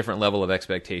a different level of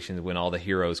expectations when all the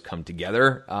heroes come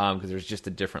together, because there's just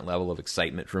a different level of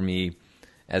excitement for me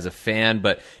as a fan.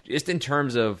 But just in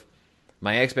terms of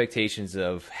my expectations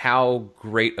of how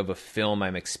great of a film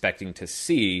I'm expecting to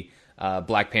see,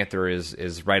 Black Panther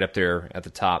is right up there at the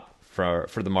top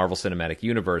for the Marvel Cinematic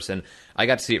Universe. And I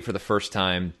got to see it for the first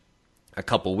time a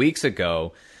couple weeks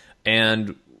ago,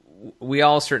 and we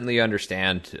all certainly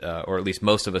understand, or at least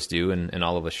most of us do, and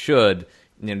all of us should,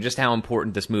 just how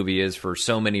important this movie is for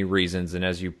so many reasons. And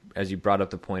as you brought up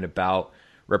the point about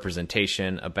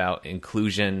representation, about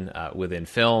inclusion within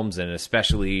films, and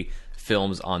especially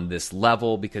films on this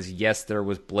level, because yes, there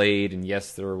was Blade, and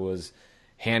yes, there was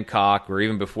Hancock, or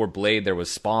even before Blade, there was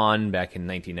Spawn back in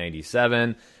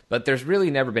 1997. But there's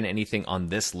really never been anything on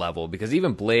this level, because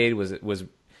even Blade was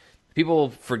people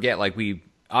forget, like,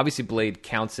 obviously Blade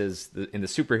counts as in the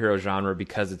superhero genre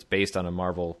because it's based on a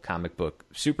Marvel comic book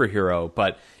superhero,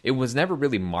 but it was never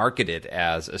really marketed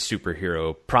as a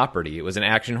superhero property. It was an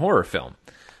action horror film.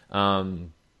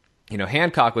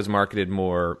 Hancock was marketed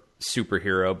more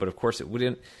superhero, but of course it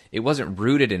wasn't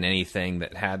rooted in anything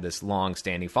that had this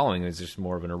long-standing following. It was just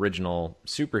more of an original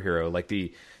superhero. Like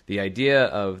the idea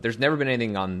of, there's never been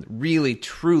anything on really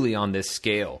truly on this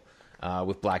scale.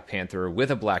 With Black Panther, with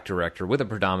a black director, with a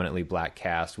predominantly black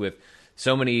cast, with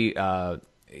so many,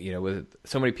 with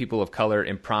so many people of color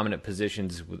in prominent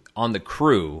positions on the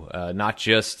crew, not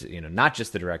just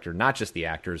the director, not just the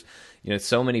actors,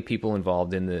 so many people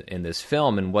involved in this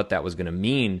film, and what that was going to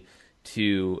mean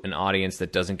to an audience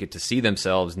that doesn't get to see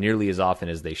themselves nearly as often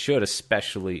as they should,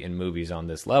 especially in movies on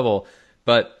this level.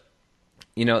 But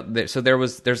so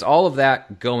there's all of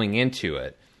that going into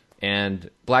it. And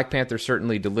Black Panther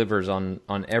certainly delivers on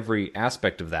every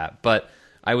aspect of that. But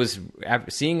I was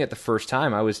seeing it the first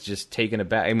time, I was just taken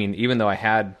aback. I mean, even though I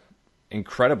had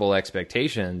incredible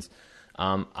expectations,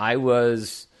 I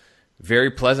was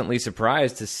very pleasantly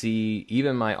surprised to see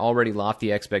even my already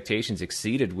lofty expectations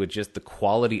exceeded with just the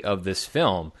quality of this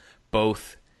film,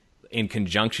 both in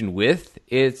conjunction with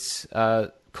its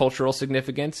cultural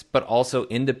significance, but also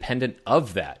independent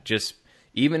of that. Just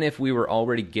even if we were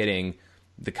already getting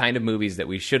the kind of movies that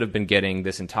we should have been getting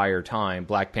this entire time,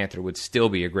 Black Panther would still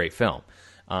be a great film.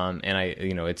 And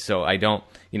I don't,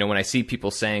 when I see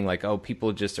people saying like, oh,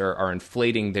 people just are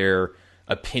inflating their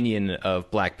opinion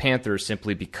of Black Panther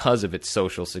simply because of its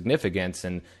social significance.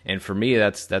 And for me,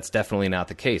 that's definitely not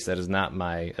the case. That is not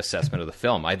my assessment of the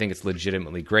film. I think it's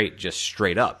legitimately great, just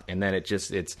straight up. And then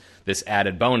it's this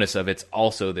added bonus of it's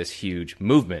also this huge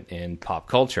movement in pop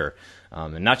culture.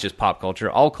 And not just pop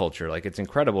culture, all culture. Like, it's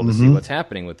incredible to see what's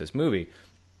happening with this movie.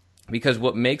 Because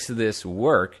what makes this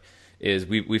work is,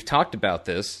 we've talked about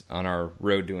this on our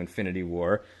road to Infinity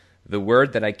War. The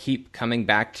word that I keep coming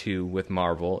back to with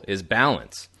Marvel is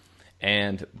balance.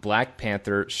 And Black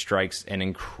Panther strikes an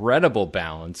incredible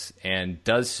balance, and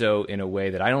does so in a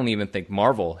way that I don't even think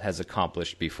Marvel has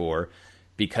accomplished before.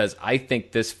 Because I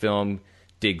think this film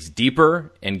digs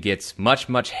deeper and gets much,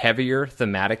 much heavier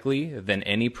thematically than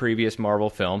any previous Marvel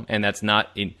film. And that's not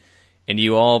in, and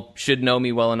you all should know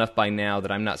me well enough by now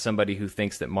that I'm not somebody who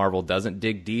thinks that Marvel doesn't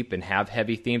dig deep and have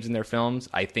heavy themes in their films.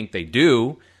 I think they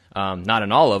do, not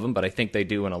in all of them, but I think they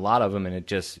do in a lot of them. And it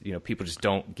just, people just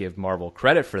don't give Marvel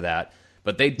credit for that,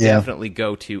 but they definitely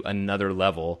go to another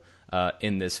level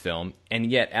in this film. And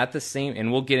yet at the same,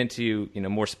 and we'll get into,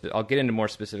 I'll get into more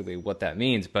specifically what that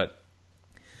means, but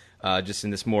just in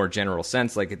this more general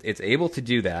sense, like it's able to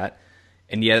do that,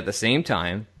 and yet at the same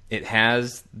time, it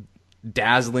has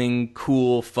dazzling,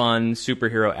 cool, fun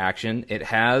superhero action. It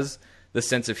has the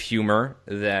sense of humor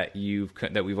that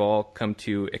we've all come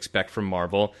to expect from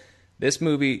Marvel. This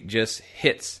movie just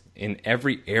hits in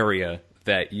every area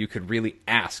that you could really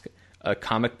ask a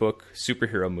comic book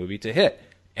superhero movie to hit,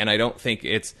 and I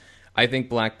think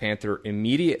Black Panther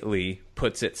immediately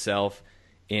puts itself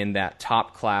in that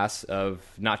top class of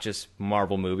not just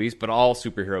Marvel movies, but all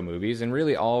superhero movies, and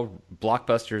really all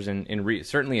blockbusters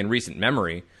certainly in recent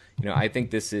memory. I think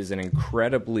this is an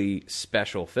incredibly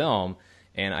special film,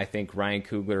 and I think Ryan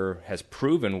Coogler has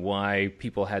proven why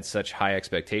people had such high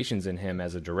expectations in him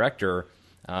as a director,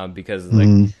 because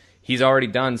he's already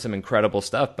done some incredible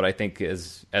stuff, but I think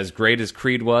as great as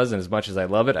Creed was, and as much as I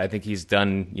love it, I think he's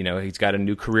done, he's got a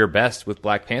new career best with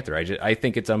Black Panther. I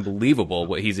think it's unbelievable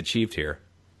what he's achieved here.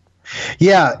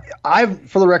 Yeah,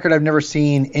 for the record, I've never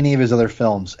seen any of his other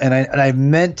films, and I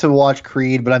meant to watch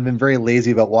Creed, but I've been very lazy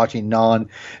about watching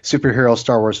non-superhero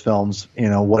Star Wars films.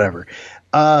 Whatever.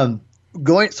 I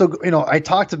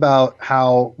talked about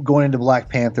how going into Black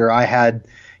Panther, I had,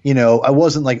 I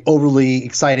wasn't like overly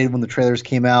excited when the trailers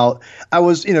came out. I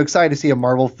was, excited to see a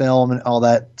Marvel film and all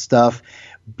that stuff.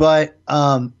 But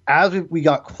as we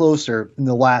got closer in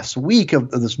the last week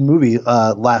of this movie,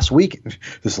 last week,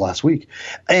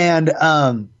 and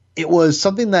it was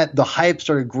something that the hype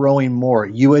started growing more.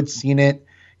 You had seen it,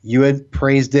 you had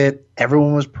praised it,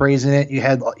 everyone was praising it. You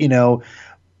had,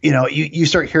 you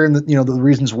start hearing the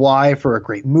reasons why for a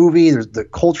great movie. There's the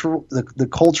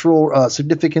cultural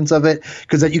significance of it,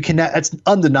 because that's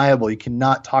undeniable. You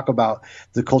cannot talk about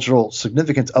the cultural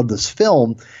significance of this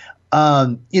film.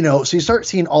 So you start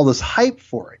seeing all this hype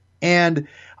for it. And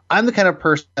I'm the kind of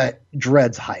person that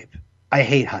dreads hype. I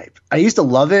hate hype. I used to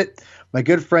love it. My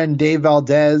good friend Dave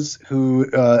Valdez, who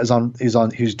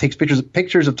who takes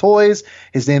pictures of toys.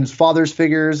 His name's Father's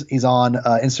Figures. He's on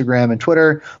Instagram and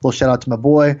Twitter. Little shout out to my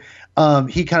boy.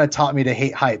 He kind of taught me to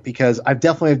hate hype because I've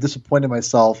definitely disappointed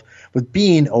myself with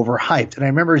being overhyped. And I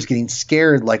remember just getting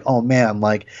scared, like, oh man,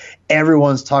 like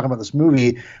everyone's talking about this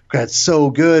movie because it's so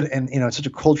good and it's such a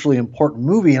culturally important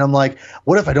movie. And I'm like,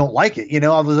 what if I don't like it?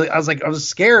 I was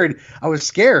scared. I was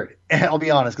scared. And I'll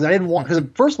be honest, because I didn't want. Because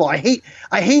first of all, I hate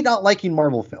not liking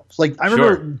Marvel films. Like I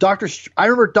remember Doctor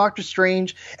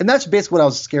Strange, and that's basically what I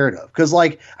was scared of. Because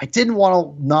like I didn't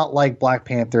want to not like Black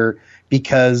Panther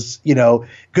because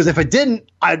if I didn't,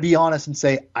 I'd be honest and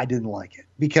say I didn't like it.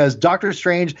 Because Doctor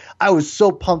Strange, I was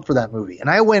so pumped for that movie, and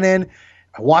I went in,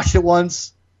 I watched it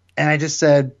once, and I just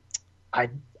said I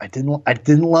didn't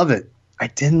love it. I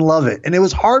didn't love it, and it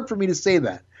was hard for me to say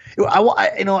that. I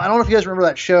don't know if you guys remember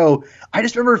that show. I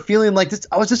just remember feeling like this.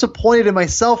 I was disappointed in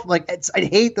myself. Like I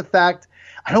hate the fact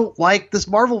I don't like this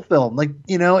Marvel film. Like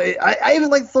I even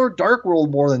like Thor: Dark World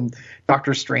more than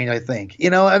Doctor Strange. I think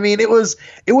I mean it was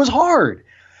hard,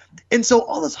 and so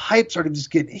all this hype started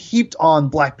just getting heaped on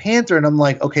Black Panther, and I'm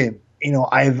like, okay.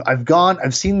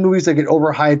 I've seen movies that get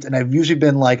overhyped, and I've usually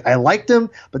been like, I liked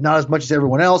them, but not as much as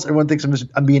everyone else. Everyone thinks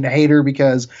I'm being a hater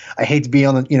because I hate to be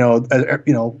on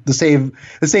the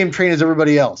same train as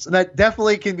everybody else, and that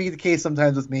definitely can be the case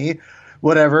sometimes with me.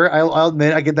 Whatever, I'll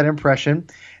admit I get that impression,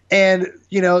 and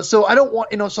so I don't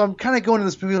want so I'm kind of going to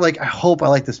this movie like I hope I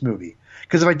like this movie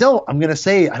because if I don't, I'm gonna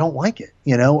say I don't like it,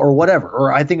 or whatever,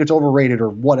 or I think it's overrated or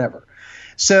whatever.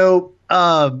 So.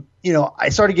 I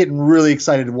started getting really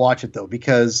excited to watch it though,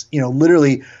 because,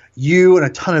 literally you and a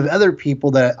ton of other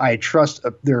people that I trust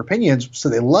their opinions. So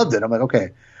they loved it. I'm like, okay,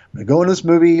 I'm going to go into this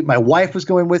movie. My wife was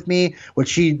going with me, which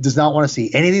she does not want to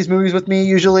see any of these movies with me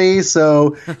usually.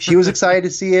 So she was excited to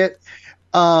see it.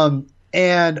 And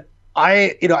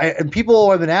and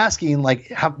people have been asking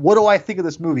like, what do I think of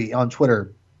this movie on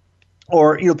Twitter?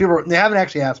 Or, people, they haven't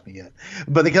actually asked me yet,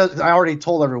 but because I already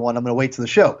told everyone I'm going to wait to the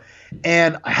show.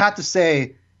 And I have to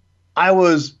say, I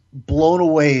was blown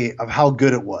away of how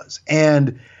good it was.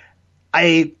 And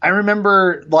I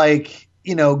remember like,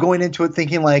 going into it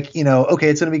thinking like, okay,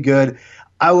 it's going to be good.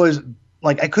 I was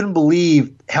like, I couldn't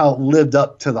believe how it lived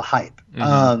up to the hype.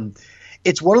 Mm-hmm.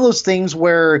 It's one of those things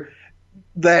where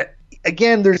that,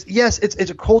 again,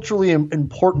 it's a culturally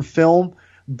important film.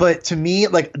 But to me,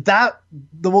 like that,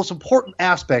 the most important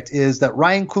aspect is that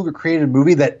Ryan Coogler created a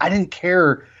movie that I didn't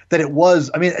care that it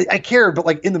was. I mean, I cared, but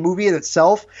like in the movie in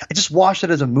itself, I just watched it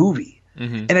as a movie.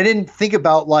 Mm-hmm. And I didn't think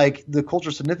about like the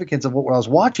cultural significance of what I was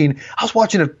watching. I was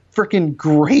watching a freaking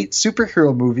great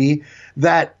superhero movie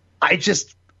that I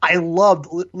loved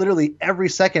literally every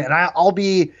second. And I'll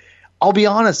be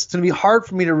honest, it's going to be hard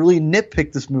for me to really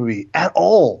nitpick this movie at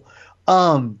all.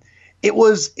 It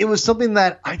was something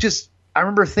that I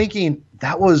remember thinking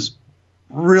that was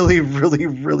really, really,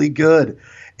 really good.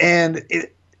 And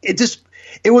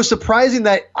it was surprising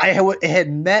that it had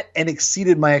met and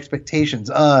exceeded my expectations.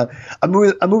 A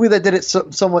movie that did it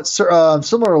somewhat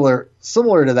similar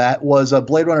to that was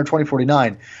Blade Runner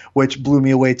 2049, which blew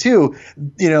me away too.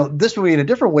 This movie in a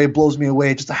different way blows me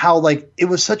away, just how like it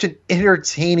was such an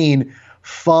entertaining,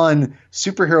 fun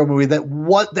superhero movie that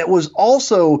was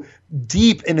also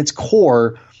deep in its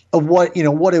core of what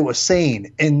it was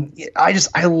saying. And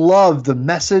I loved the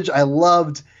message. I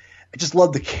just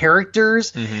loved the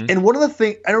characters. Mm-hmm. And one of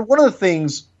the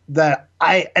things that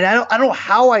I don't know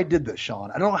how I did this,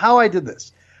 Sean. I don't know how I did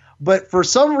this, but for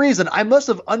some reason I must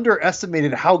have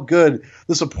underestimated how good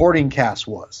the supporting cast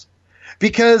was.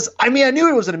 Because I knew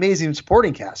it was an amazing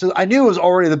supporting cast. I knew it was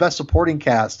already the best supporting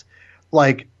cast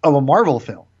like of a Marvel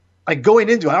film. Like going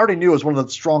into it, I already knew it was one of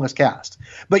the strongest cast.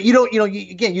 But you don't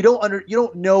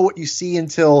know what you see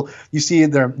until you see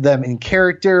them in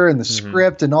character and the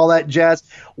script and all that jazz.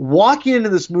 Walking into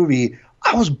this movie,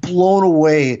 I was blown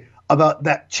away about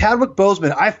that. Chadwick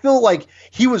Boseman, I feel like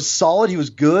he was solid, he was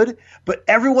good, but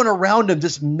everyone around him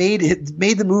just made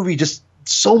the movie just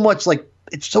so much like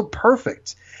it's so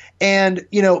perfect. And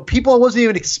people I wasn't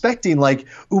even expecting, like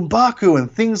M'Baku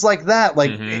and things like that.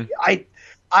 Like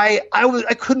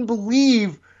I couldn't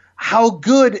believe how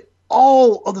good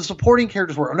all of the supporting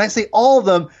characters were. When I say all of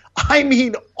them, I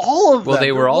mean all of them. Well,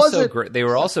 they were also great. They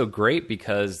were also great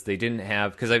because they didn't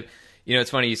have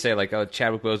it's funny you say like, oh,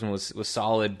 Chadwick Boseman was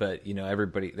solid, but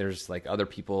everybody, there's like other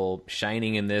people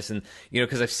shining in this, and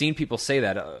because I've seen people say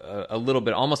that a little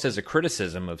bit almost as a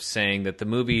criticism of saying that the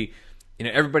movie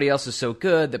everybody else is so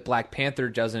good that Black Panther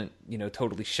doesn't,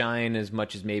 totally shine as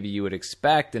much as maybe you would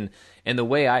expect. And the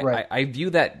way I view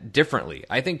that differently,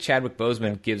 I think Chadwick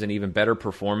Boseman gives an even better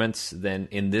performance than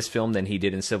in this film than he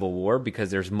did in Civil War,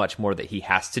 because there's much more that he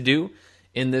has to do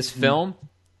in this film.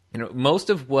 Most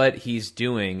of what he's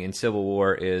doing in Civil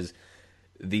War is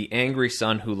the angry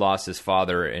son who lost his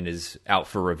father and is out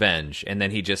for revenge, and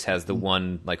then he just has the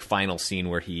one final scene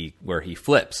where he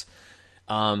flips.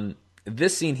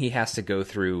 This scene he has to go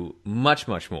through much,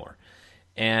 much more.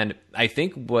 And I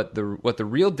think what the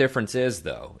real difference is,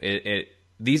 though,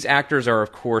 these actors are,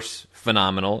 of course,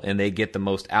 phenomenal, and they get the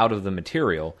most out of the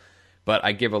material. But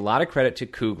I give a lot of credit to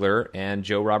Coogler and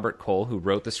Joe Robert Cole, who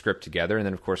wrote the script together, and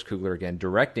then, of course, Coogler, again,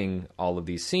 directing all of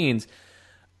these scenes,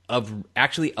 of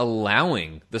actually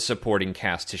allowing the supporting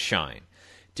cast to shine.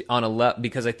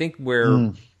 Because I think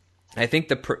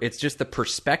it's just the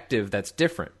perspective that's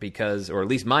different, or at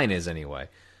least mine is anyway.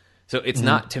 So it's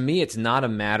not, to me, it's not a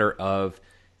matter of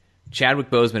Chadwick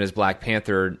Boseman as Black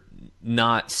Panther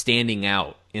not standing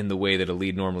out in the way that a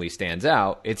lead normally stands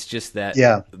out. It's just that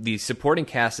the supporting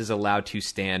cast is allowed to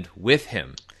stand with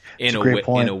him in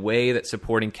a way that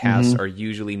supporting casts are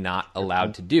usually not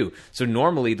allowed to do. So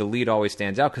normally the lead always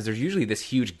stands out because there's usually this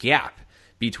huge gap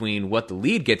between what the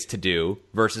lead gets to do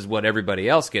versus what everybody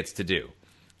else gets to do.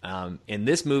 In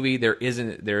this movie, there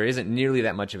isn't nearly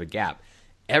that much of a gap.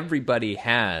 Everybody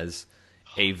has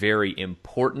a very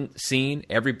important scene.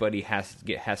 Everybody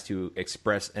has to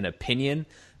express an opinion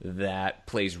that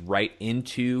plays right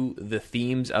into the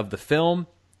themes of the film.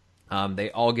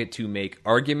 They all get to make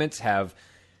arguments, have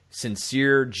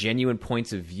sincere, genuine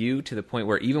points of view, to the point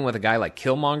where even with a guy like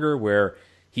Killmonger, where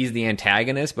he's the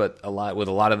antagonist, but a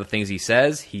lot of the things he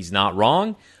says, he's not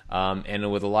wrong.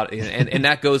 And with a lot, and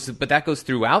that goes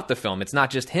throughout the film. It's not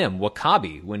just him.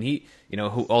 W'Kabi, when he,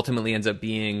 who ultimately ends up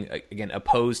being again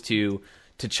opposed to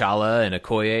T'Challa and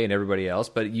Okoye and everybody else,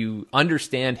 but you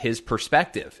understand his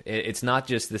perspective. It's not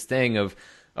just this thing of,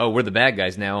 oh, we're the bad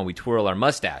guys now and we twirl our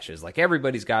mustaches. Like,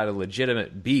 everybody's got a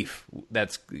legitimate beef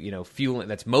that's fueling,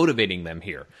 that's motivating them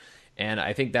here. And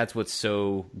I think that's what's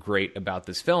so great about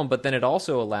this film. But then it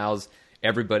also allows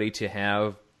everybody to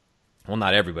have, well,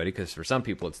 not everybody, because for some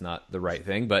people it's not the right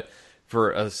thing, but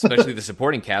for especially the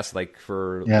supporting cast, like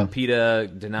for Lupita,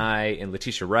 Denai, and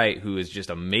Letitia Wright, who is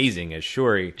just amazing as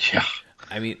Shuri. Yeah.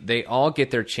 I mean, they all get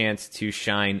their chance to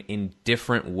shine in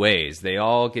different ways. They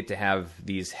all get to have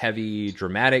these heavy,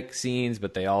 dramatic scenes,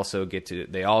 but they all get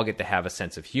to have a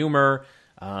sense of humor.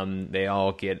 They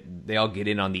all get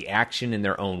in on the action in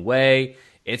their own way.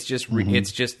 It's just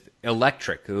it's just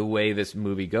electric the way this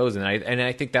movie goes, and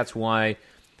I think that's why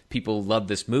people love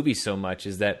this movie so much,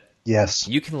 is that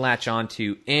you can latch on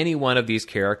to any one of these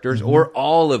characters or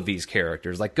all of these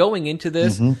characters. Like, going into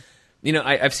this,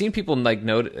 I've seen people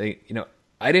note,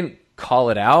 I didn't call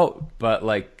it out, but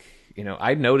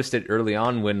I noticed it early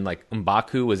on when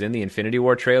M'Baku was in the Infinity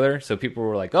War trailer. So people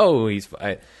were like, "Oh,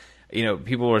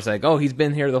 people were like, oh, he's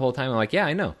been here the whole time." I'm like, yeah,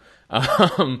 I know.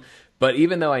 But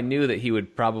even though I knew that he was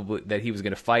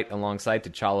going to fight alongside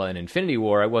T'Challa in Infinity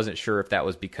War, I wasn't sure if that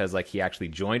was because he actually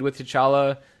joined with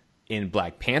T'Challa in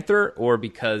Black Panther, or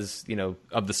because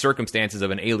of the circumstances of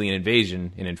an alien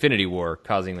invasion in Infinity War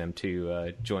causing them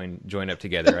to join up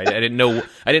together. I didn't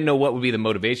know what would be the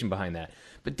motivation behind that.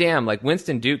 But damn,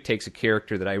 Winston Duke takes a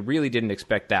character that I really didn't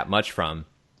expect that much from.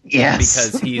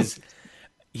 Yes, because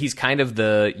he's kind of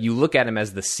you look at him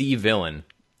as the C villain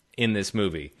in this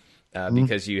movie,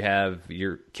 because you have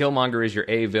your Killmonger is your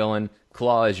A villain,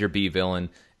 Claw is your B villain,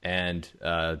 and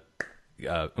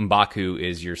M'Baku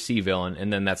is your C villain,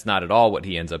 and then that's not at all what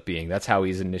he ends up being. That's how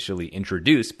he's initially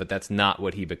introduced, but that's not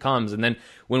what he becomes. And then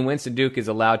when Winston Duke is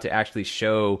allowed to actually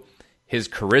show his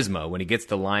charisma, when he gets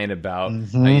the line about,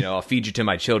 I'll feed you to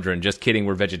my children, just kidding,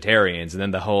 we're vegetarians, and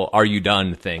then the whole "are you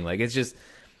done" thing. It's just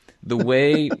the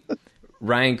way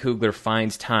Ryan Coogler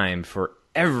finds time for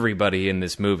everybody in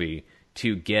this movie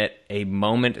to get a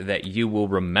moment that you will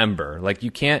remember. You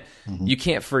can't,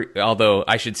 although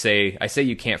I say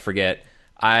you can't forget.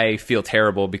 I feel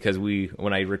terrible because we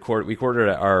recorded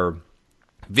our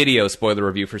video spoiler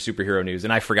review for Superhero News,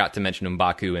 and I forgot to mention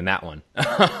M'Baku in that one.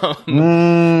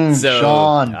 So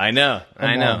Sean, I know,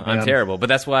 I'm terrible, but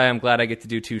that's why I'm glad I get to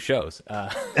do two shows.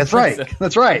 That's right.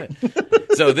 That's right.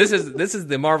 So this is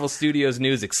the Marvel Studios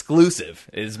News exclusive.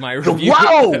 Is my review,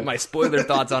 my spoiler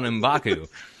thoughts on M'Baku.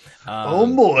 Oh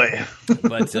boy!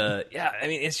 But yeah, I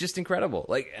mean, it's just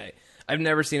incredible. I've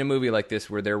never seen a movie like this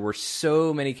where there were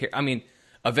so many. I mean,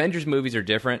 Avengers movies are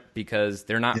different because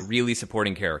they're not really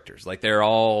supporting characters. They're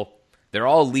all they're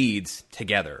all leads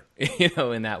together,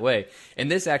 in that way.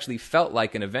 And this actually felt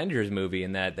like an Avengers movie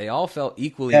in that they all felt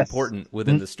equally important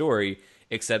within the story,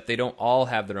 except they don't all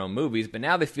have their own movies, but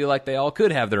now they feel like they all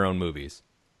could have their own movies.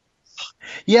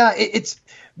 Yeah, it's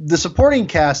the supporting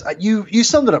cast. You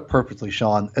summed it up perfectly,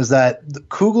 Sean. Is that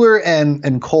Coogler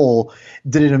and Cole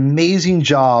did an amazing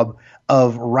job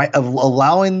of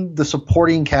allowing the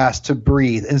supporting cast to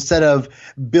breathe instead of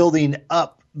building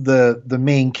up the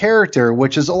main character,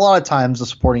 which is a lot of times the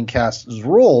supporting cast's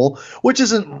role, which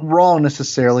isn't wrong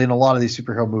necessarily in a lot of these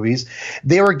superhero movies.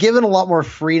 They were given a lot more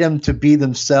freedom to be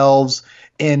themselves,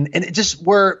 and it just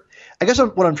where I guess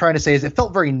what I'm trying to say is it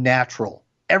felt very natural.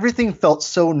 Everything felt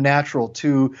so natural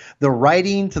to the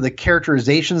writing, to the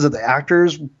characterizations that the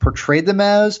actors portrayed them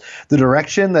as, the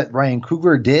direction that Ryan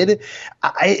Coogler did.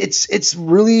 It's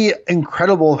really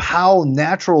incredible how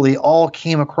natural they all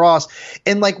came across.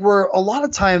 And like where a lot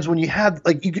of times when you have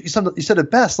like you said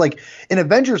it best, like in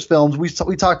Avengers films, we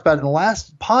talked about in the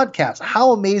last podcast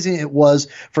how amazing it was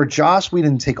for Joss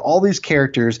Whedon to take all these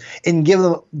characters and give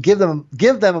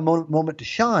them a moment to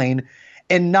shine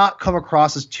and not come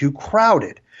across as too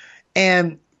crowded.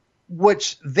 And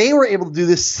which they were able to do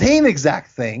the same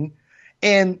exact thing.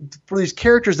 And for these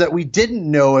characters that we didn't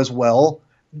know as well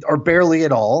or barely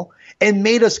at all, and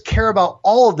made us care about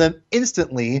all of them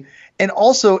instantly. And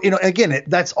also, again,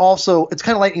 that's also, it's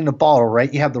kind of lightning in a bottle,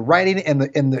 right? You have the writing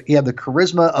and you have the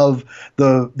charisma of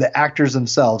the actors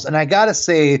themselves. And I got to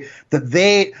say that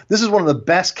this is one of the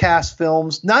best cast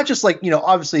films, not just like,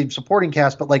 obviously supporting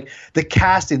cast, but like the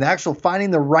casting, the actual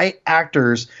finding the right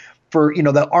actors for,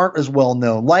 that aren't as well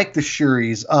known, like the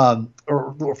Shuris,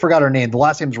 or forgot her name. The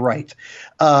last name's Wright,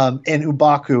 and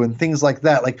M'Baku and things like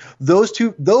that. Like those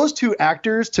two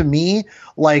actors to me,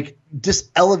 like just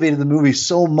elevated the movie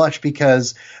so much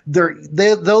because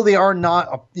though they are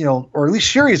not, or at least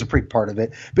Shuri is a big part of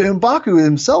it, but M'Baku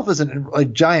himself isn't a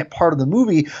giant part of the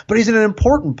movie, but he's an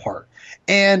important part.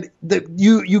 And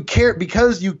you care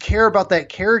because you care about that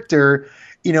character.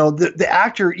 The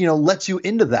actor, lets you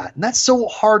into that. And that's so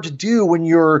hard to do when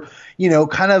you're,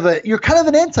 kind of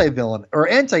an anti-villain or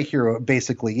anti-hero,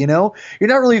 basically, you're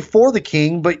not really for the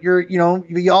king, but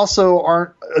you also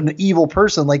aren't an evil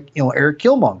person like, Eric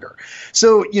Killmonger.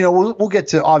 So, we'll get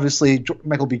to obviously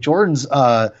Michael B. Jordan's,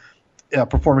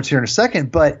 performance here in a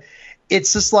second, but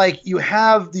it's just like you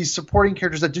have these supporting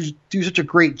characters that do such a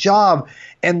great job,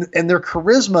 and their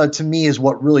charisma to me is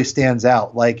what really stands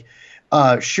out. Like,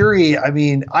 Shuri, I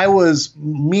mean,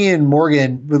 me and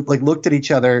Morgan looked at each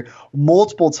other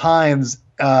multiple times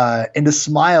and just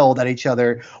smiled at each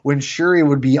other when Shuri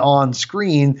would be on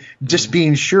screen, just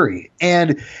being Shuri.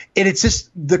 And it's just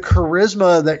the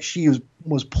charisma that she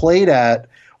was played at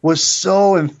was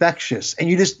so infectious, and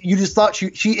you just thought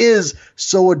she is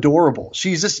so adorable.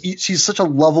 She's such a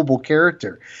lovable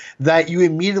character that you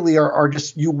immediately are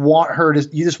just you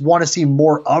just want to see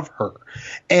more of her.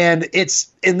 And this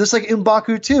like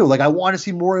M'Baku too. Like I want to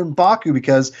see more M'Baku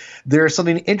because there's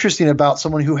something interesting about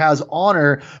someone who has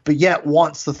honor but yet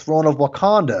wants the throne of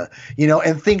Wakanda,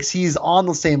 and thinks he's on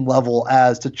the same level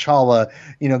as T'Challa,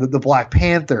 the Black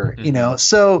Panther,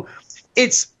 So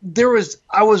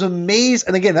I was amazed,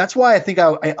 and again, that's why I think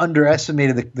I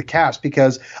underestimated the cast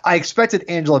because I expected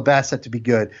Angela Bassett to be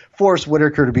good, Forrest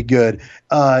Whitaker to be good,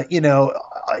 Michael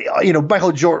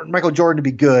Jordan to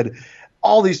be good.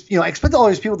 All these, I expected all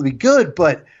these people to be good,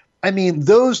 but I mean,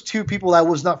 those two people I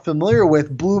was not familiar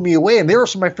with blew me away, and they were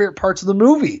some of my favorite parts of the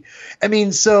movie. I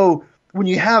mean, so when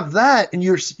you have that and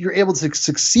you're able to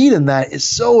succeed in that is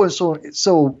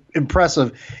so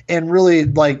impressive, and really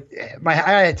like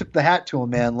I took the hat to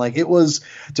him, man. Like it was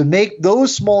to make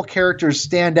those small characters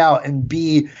stand out and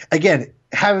be, again,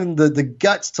 having the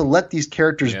guts to let these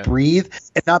characters breathe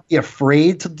and not be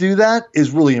afraid to do that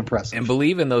is really impressive. And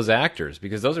believe in those actors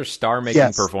because those are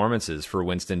star-making performances for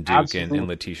Winston Duke and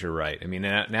Letitia Wright. I mean,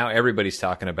 now everybody's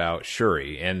talking about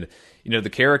Shuri, and the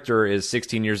character is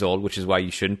 16 years old, which is why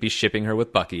you shouldn't be shipping her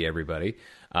with Bucky, everybody.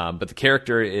 But the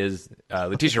character is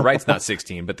Letitia Wright's not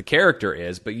 16, but the character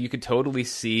is. But you could totally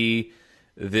see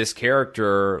this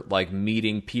character like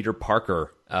meeting Peter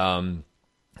Parker,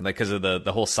 like because of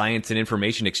the whole science and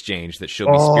information exchange that she'll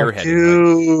be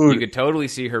spearheading. Like, you could totally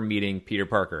see her meeting Peter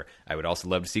Parker. I would also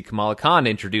love to see Kamala Khan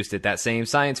introduced at that same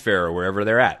science fair or wherever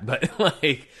they're at. But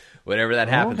like whenever that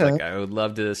happens, like I would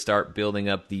love to start building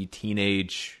up the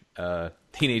teenage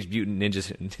mutant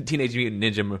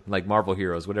ninja like Marvel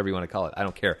heroes, whatever you want to call it. I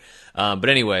don't care. But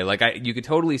anyway, like you could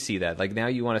totally see that. Like now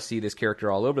you want to see this character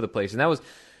all over the place, and that was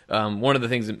one of the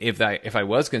things. If I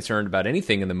was concerned about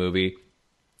anything in the movie,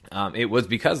 it was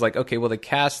because like, okay, well they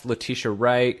cast Letitia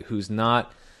Wright, who's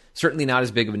not certainly not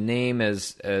as big of a name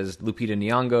as Lupita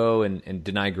Nyong'o and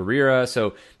Denai Guerrera.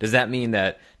 So does that mean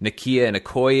that Nakia and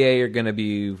Okoye are going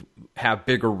to have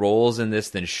bigger roles in this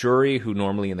than Shuri, who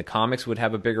normally in the comics would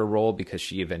have a bigger role because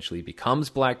she eventually becomes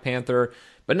Black Panther?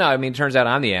 But no, I mean, it turns out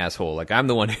I'm the asshole. Like, I'm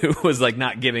the one who was like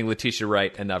not giving Letitia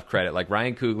Wright enough credit. Like,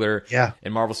 Ryan Coogler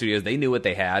and Marvel Studios, they knew what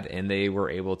they had, and they were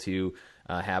able to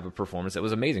have a performance that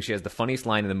was amazing. She has the funniest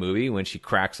line in the movie when she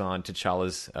cracks on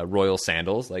T'Challa's royal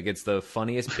sandals. Like, it's the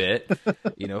funniest bit,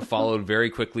 followed very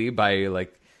quickly by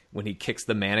like when he kicks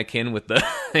the mannequin with the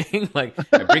thing. Like,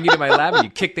 I bring you to my lab and you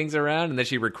kick things around, and then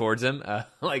she records him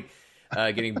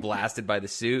getting blasted by the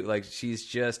suit. Like, she's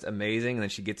just amazing, and then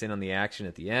she gets in on the action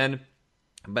at the end.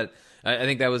 But I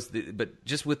think that was but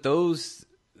just with those,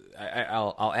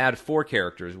 I'll add 4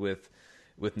 characters with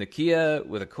Nakia,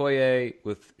 with Okoye,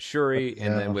 with Shuri,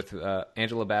 and then with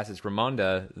Angela Bassett's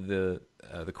Ramonda,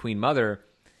 the Queen Mother.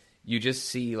 You just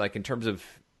see, like, in terms of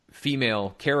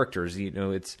female characters,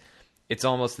 it's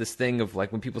almost this thing of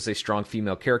like when people say strong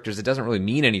female characters, it doesn't really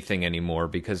mean anything anymore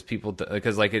because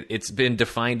it's been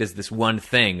defined as this one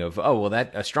thing of, oh, well,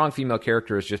 that a strong female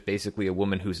character is just basically a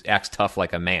woman who acts tough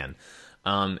like a man.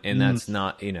 And that's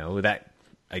not, that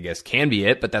I guess can be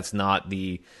it, but that's not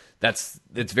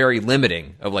it's very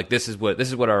limiting of like, this is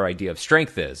what our idea of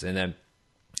strength is. And then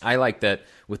I like that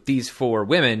with these 4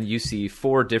 women, you see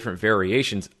 4 different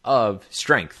variations of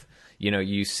strength.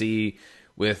 You see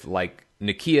with like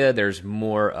Nakia, there's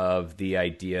more of the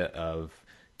idea of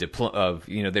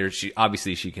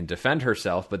she can defend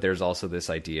herself, but there's also this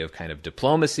idea of kind of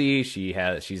diplomacy.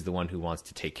 She's the one who wants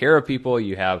to take care of people.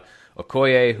 You have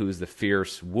Okoye, who's the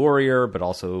fierce warrior, but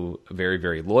also a very,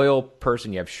 very loyal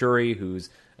person. You have Shuri, who's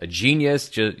a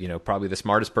genius, probably the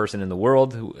smartest person in the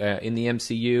world in the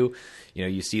MCU.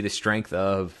 You see the strength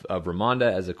of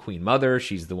Ramonda as a queen mother.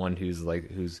 She's the one who's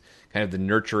kind of the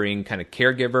nurturing kind of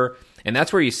caregiver. And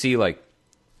that's where you see, like,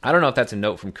 I don't know if that's a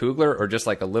note from Coogler or just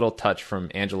like a little touch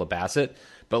from Angela Bassett,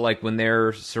 but like when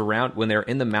they're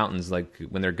in the mountains, like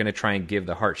when they're going to try and give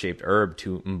the heart-shaped herb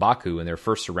to M'Baku and they're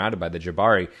first surrounded by the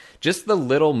Jabari, just the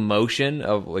little motion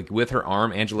of like with her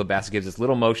arm, Angela Bassett gives this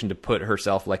little motion to put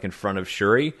herself like in front of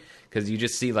Shuri, because you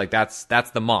just see like that's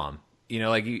the mom,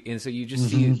 and so you just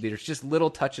see there's just little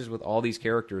touches with all these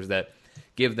characters that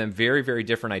give them very, very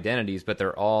different identities, but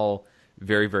they're all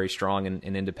very, very strong and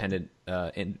independent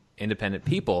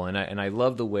people, and I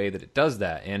love the way that it does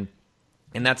that,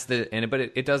 but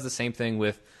it does the same thing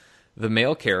with the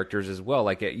male characters as well.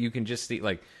 Like, you can just see,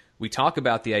 like, we talk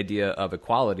about the idea of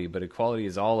equality, but equality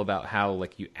is all about how,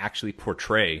 like, you actually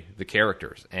portray the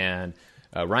characters, and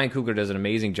Ryan Coogler does an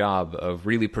amazing job of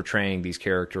really portraying these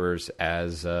characters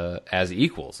as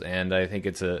equals, and I think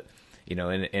it's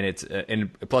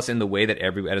and plus in the way that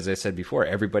as I said before,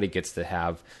 everybody gets to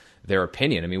have their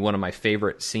opinion. I mean, one of my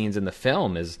favorite scenes in the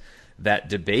film is that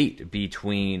debate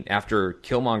between after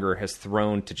Killmonger has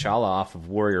thrown T'Challa off of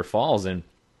Warrior Falls, and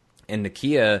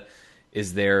Nakia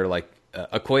is there. Like,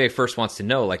 Okoye first wants to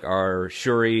know, like, are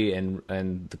Shuri and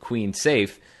the Queen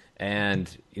safe? And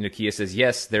Nakia says,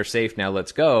 yes, they're safe. Now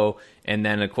let's go. And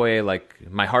then Okoye, like,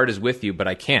 my heart is with you, but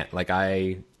I can't. Like,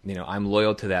 I'm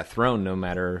loyal to that throne no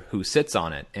matter who sits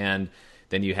on it. And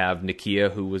then you have Nakia,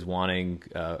 who was wanting,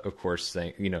 of course,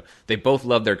 saying, they both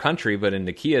love their country, but in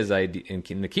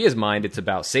Nakia's mind, it's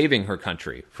about saving her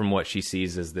country from what she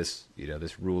sees as this,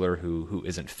 this ruler who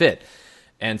isn't fit.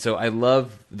 And so I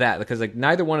love that because, like,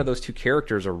 neither one of those 2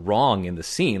 characters are wrong in the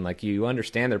scene. Like, you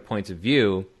understand their points of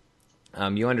view.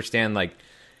 You understand, like,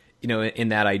 in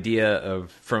that idea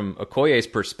of, from Okoye's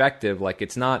perspective, like,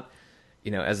 it's not,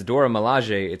 as Dora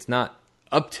Milaje, it's not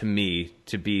up to me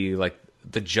to be like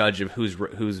the judge of who's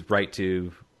right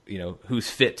to, who's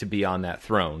fit to be on that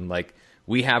throne. Like,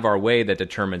 we have our way that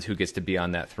determines who gets to be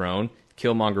on that throne.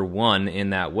 Killmonger won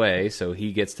in that way, so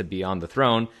he gets to be on the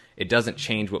throne. It doesn't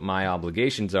change what my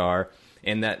obligations are,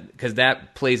 and because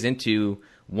that plays into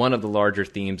one of the larger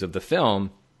themes of the film,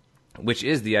 which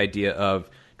is the idea of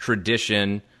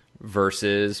tradition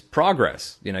versus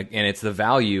progress. And it's the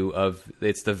value of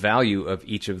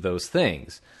each of those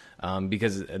things.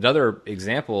 Because another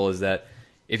example is that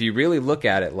if you really look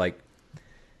at it, like,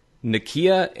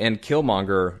 Nakia and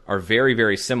Killmonger are very,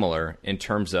 very similar in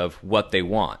terms of what they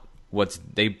want.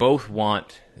 They both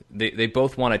want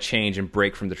to change and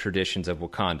break from the traditions of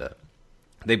Wakanda.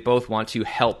 They both want to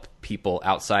help people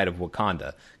outside of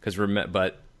Wakanda.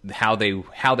 But how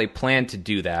they plan to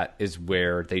do that is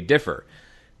where they differ.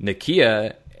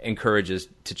 Nakia encourages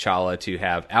T'Challa to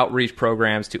have outreach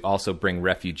programs to also bring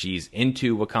refugees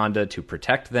into Wakanda to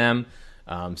protect them.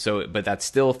 But that's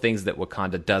still things that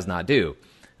Wakanda does not do.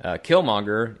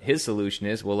 Killmonger, his solution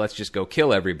is, well, let's just go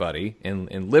kill everybody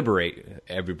and liberate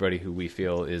everybody who we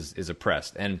feel is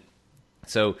oppressed. And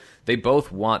so they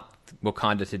both want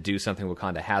Wakanda to do something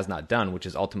Wakanda has not done, which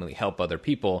is ultimately help other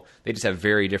people. They just have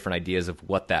very different ideas of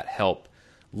what that help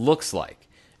looks like.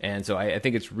 And so I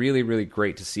think it's really, really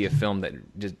great to see a film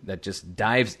that just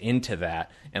dives into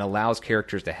that and allows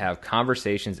characters to have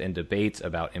conversations and debates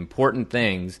about important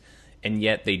things, and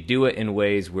yet they do it in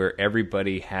ways where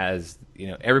everybody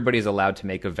is allowed to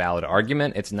make a valid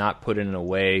argument. It's not put in a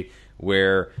way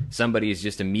where somebody is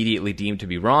just immediately deemed to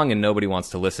be wrong and nobody wants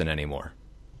to listen anymore.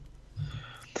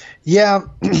 Yeah,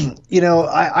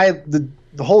 the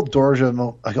whole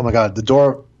Dorja, oh my God, the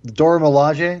Dora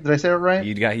Milaje, did I say it right?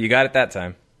 You got it that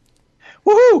time.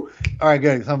 Woohoo! All right,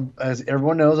 good. As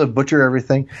everyone knows, I butcher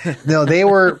everything. No, they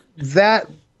were that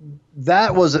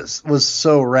was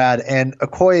so rad, and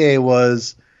Okoye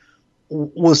was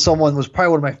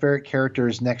probably one of my favorite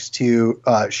characters next to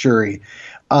Shuri.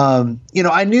 I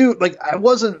knew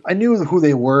who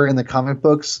they were in the comic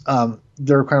books.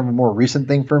 They're kind of a more recent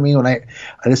thing for me when I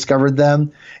discovered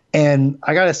them, and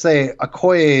I gotta say,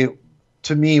 Okoye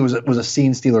to me was a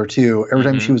scene stealer too. Every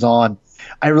time she was on,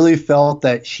 I really felt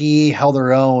that she held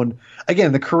her own.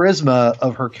 Again, the charisma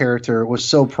of her character was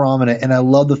so prominent, and I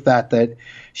love the fact that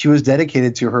she was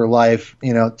dedicated to her life,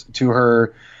 to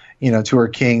her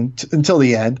king until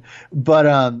the end.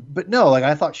 But no, like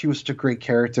I thought she was such a great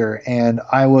character, and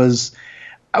I was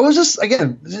just,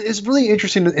 again, it's really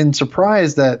interesting and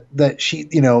surprised that she,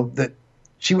 that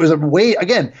she was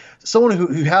someone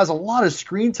who has a lot of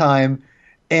screen time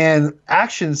and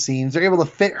action scenes. They're able to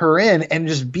fit her in and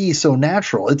just be so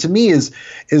natural. It to me is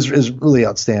really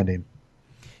outstanding.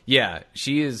 Yeah,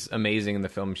 she is amazing in the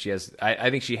film. I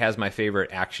think she has my favorite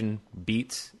action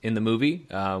beats in the movie,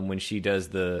 when she does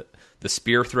the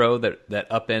spear throw that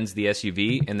upends the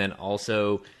SUV, and then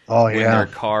also when their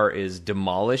car is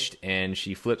demolished and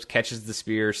she catches the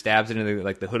spear, stabs it into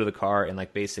the hood of the car, and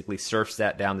basically surfs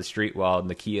that down the street while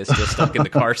Nakia is still stuck in the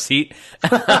car seat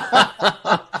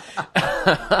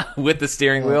with the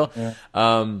steering wheel.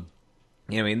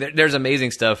 Yeah. There's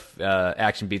amazing stuff,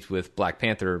 action beats with Black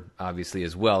Panther, obviously,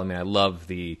 as well. I love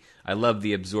the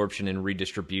absorption and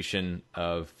redistribution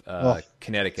of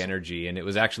kinetic energy, and it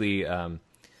was actually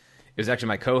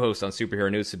my co-host on Superhero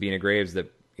News, Sabina Graves,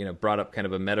 that brought up kind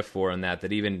of a metaphor on that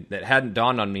hadn't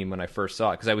dawned on me when I first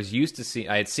saw it, because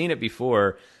I had seen it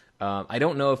before. I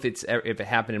don't know if it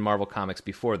happened in Marvel Comics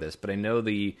before this, but I know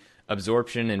the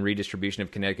absorption and redistribution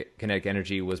of kinetic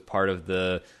energy was part of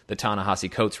the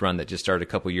Ta-Nehisi Coates run that just started a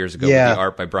couple years ago with the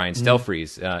art by Brian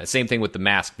Stelfreeze. Same thing with the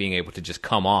mask being able to just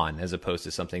come on as opposed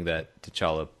to something that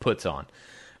T'Challa puts on.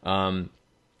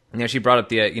 She brought up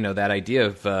that idea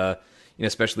of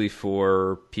especially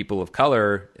for people of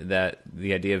color, that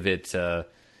the idea of it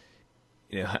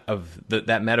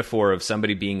that metaphor of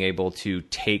somebody being able to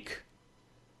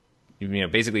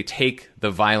basically take the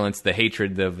violence, the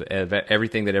hatred of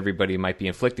everything that everybody might be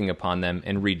inflicting upon them,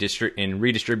 and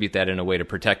redistribute that in a way to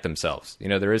protect themselves.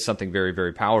 There is something very,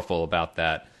 very powerful about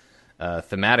that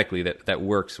thematically that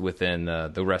works within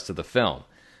the rest of the film.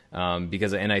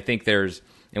 Because I think I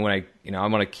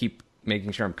want to keep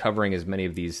making sure I'm covering as many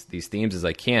of these themes as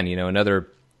I can. Another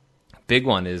big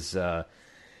one is that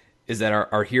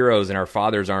our heroes and our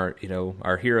fathers aren't,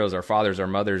 our heroes, our fathers, our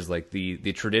mothers,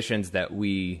 the traditions that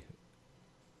we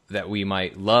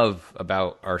might love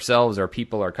about ourselves, our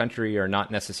people, our country, are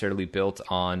not necessarily built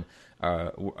on,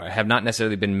 have not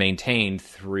necessarily been maintained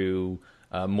through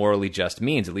morally just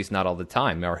means, at least not all the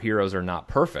time. Our heroes are not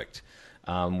perfect,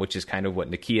 which is kind of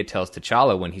what Nakia tells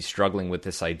T'Challa when he's struggling with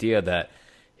this idea that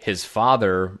his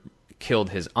father killed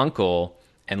his uncle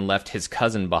and left his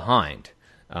cousin behind,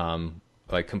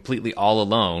 completely all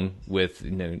alone with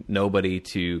nobody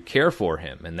to care for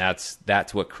him, and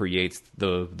that's what creates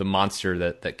the monster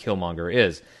that Killmonger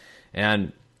is.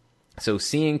 And so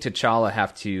seeing T'Challa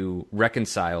have to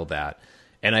reconcile that,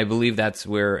 and I believe that's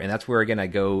where again I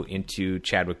go into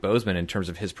Chadwick Boseman in terms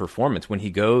of his performance when he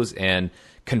goes and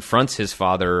confronts his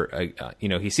father.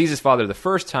 He sees his father the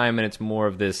first time, and it's more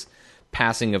of this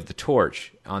passing of the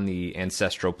torch on the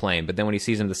ancestral plane. But then when he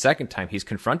sees him the second time, he's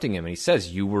confronting him, and he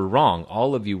says, "You were wrong.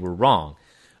 All of you were wrong."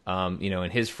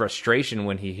 And his frustration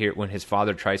when his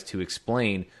father tries to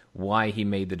explain why he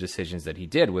made the decisions that he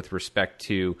did with respect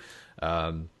to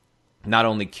not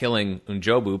only killing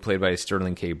N'Jobu, played by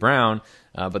Sterling K. Brown,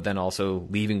 but then also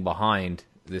leaving behind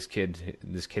this kid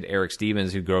Eric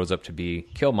Stevens, who grows up to be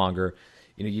Killmonger.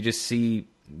 You just see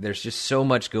there's just so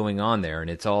much going on there, and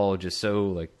it's all just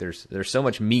so there's so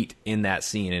much meat in that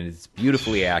scene, and it's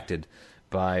beautifully acted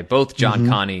by both John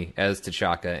Connie as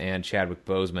T'Chaka and Chadwick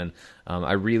Boseman.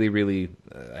 I really, really,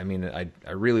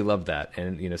 I really love that,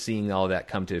 and seeing all that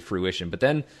come to fruition. But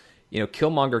then,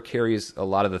 Killmonger carries a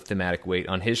lot of the thematic weight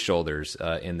on his shoulders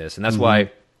in this, and that's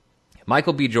why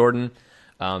Michael B. Jordan.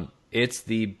 It's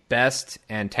the best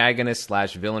antagonist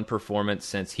 / villain performance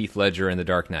since Heath Ledger in The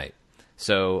Dark Knight.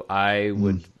 So I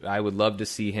would love to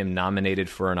see him nominated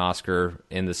for an Oscar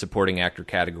in the supporting actor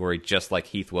category, just like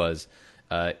Heath was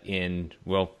 10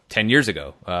 years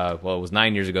ago. It was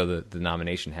 9 years ago the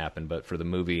nomination happened, but for the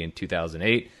movie in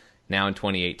 2008, now in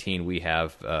 2018 we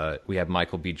have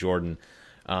Michael B. Jordan.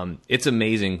 It's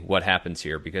amazing what happens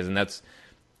here and that's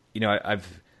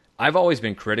I've always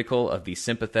been critical of the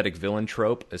sympathetic villain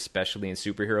trope, especially in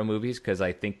superhero movies, because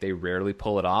I think they rarely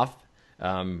pull it off.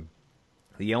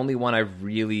 The only one I've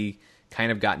really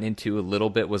kind of gotten into a little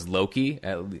bit was Loki,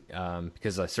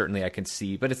 because I can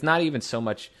see, but it's not even so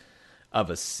much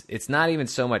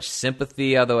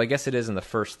sympathy, although I guess it is in the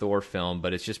first Thor film,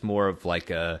 but it's just more of like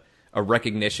a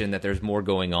recognition that there's more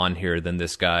going on here than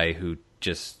this guy who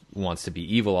just wants to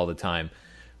be evil all the time.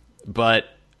 But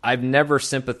I've never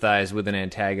sympathized with an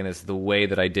antagonist the way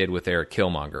that I did with Eric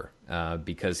Killmonger,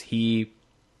 because you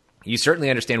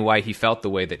certainly understand why he felt the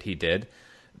way that he did.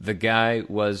 The guy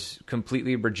was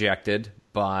completely rejected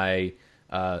by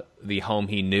the home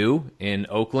he knew in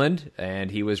Oakland, and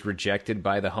he was rejected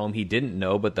by the home he didn't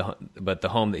know, but the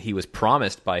home that he was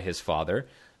promised by his father,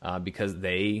 because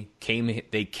they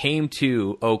came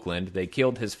to Oakland, they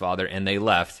killed his father, and they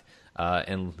left,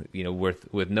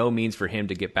 with no means for him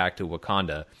to get back to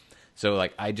Wakanda. So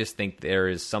I just think there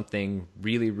is something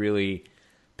really, really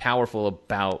powerful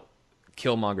about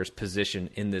Killmonger's position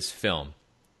in this film,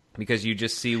 because you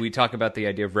just see, we talk about the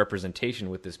idea of representation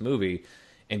with this movie,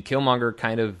 and Killmonger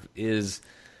kind of is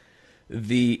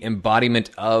the embodiment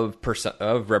of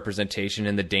representation,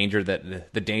 and the danger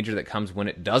that comes when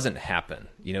it doesn't happen.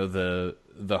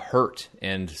 The hurt,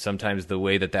 and sometimes the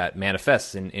way that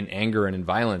manifests in anger and in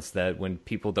violence, that when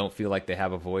people don't feel like they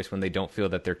have a voice, when they don't feel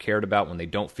that they're cared about, when they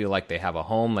don't feel like they have a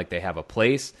home, like they have a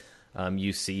place,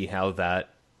 you see how that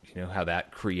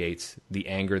creates the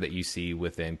anger that you see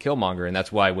within Killmonger. And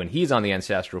that's why when he's on the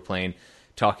ancestral plane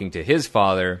talking to his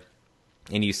father,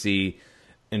 and you see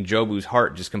Njobu's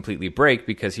heart just completely break,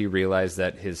 because he realized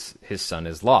that his son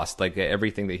is lost. Like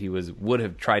everything that he would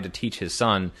have tried to teach his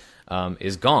son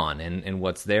is gone, and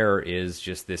what's there is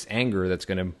just this anger that's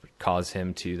going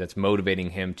to that's motivating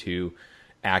him to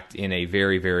act in a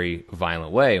very, very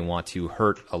violent way and want to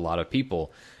hurt a lot of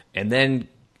people. And then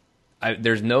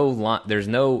there's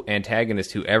no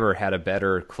antagonist who ever had a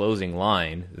better closing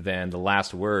line than the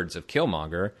last words of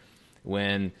Killmonger,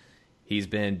 when he's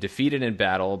been defeated in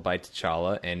battle by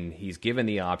T'Challa, and he's given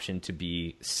the option to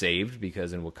be saved,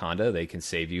 because in Wakanda they can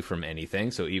save you from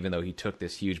anything. So even though he took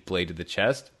this huge blade to the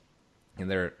chest, and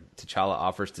T'Challa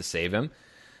offers to save him,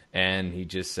 and he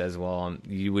just says, "Well,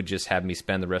 you would just have me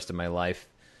spend the rest of my life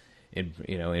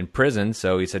in prison."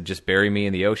 So he said, "Just bury me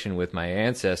in the ocean with my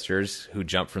ancestors who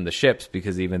jumped from the ships,"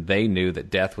 because even they knew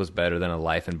that death was better than a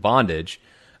life in bondage.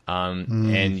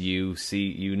 And you see,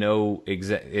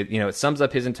 it sums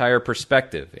up his entire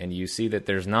perspective, and you see that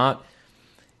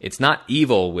it's not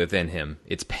evil within him,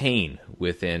 it's pain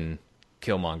within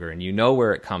Killmonger, and you know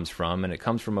where it comes from, and it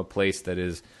comes from a place that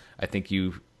is, I think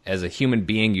as a human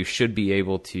being, you should be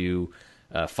able to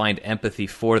find empathy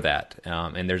for that,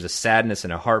 and there's a sadness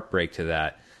and a heartbreak to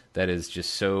that is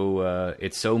just so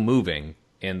it's so moving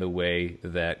in the way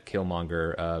that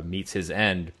Killmonger meets his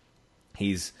end.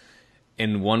 He's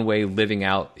in one way living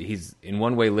out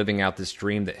this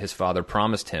dream that his father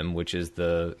promised him, which is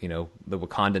the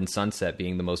Wakandan sunset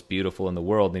being the most beautiful in the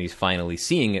world, and he's finally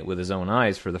seeing it with his own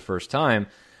eyes for the first time.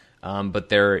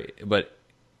 But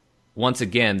once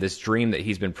again, this dream that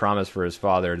he's been promised for his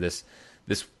father, this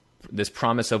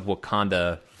promise of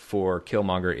Wakanda for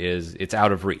Killmonger, it's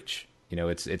out of reach.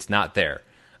 It's not there.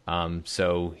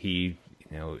 So he,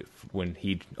 when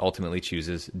he ultimately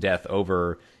chooses death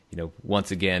over,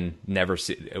 once again,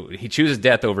 he chooses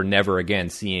death over never again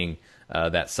seeing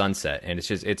that sunset. And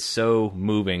it's so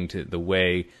moving to the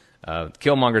way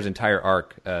Killmonger's entire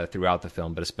arc throughout the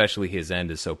film, but especially his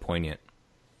end, is so poignant.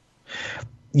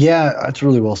 Yeah, that's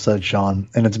really well said, Sean.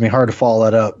 And it's going to be hard to follow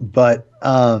that up. But,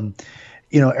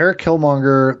 Eric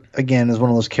Killmonger, again, is one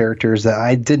of those characters that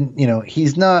I didn't, he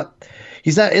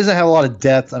doesn't have a lot of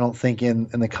depth, I don't think, in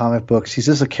the comic books. He's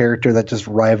just a character that just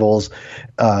rivals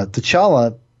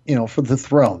T'Challa, for the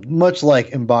throne, much like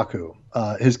M'Baku,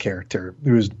 his character,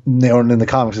 who is known in the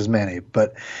comics as Mane.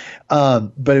 But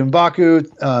M'Baku,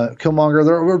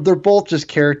 Killmonger, they're both just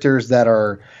characters that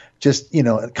are just,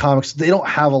 comics, they don't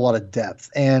have a lot of depth.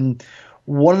 And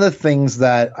one of the things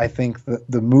that I think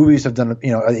the movies have done,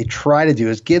 they try to do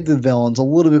is give the villains a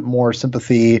little bit more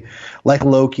sympathy, like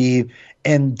Loki.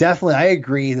 And definitely, I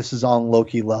agree, this is on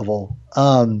Loki level.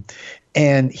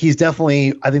 And he's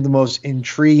definitely, I think, the most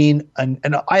intriguing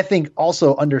and I think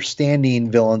also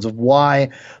understanding villains of why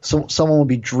someone would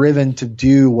be driven to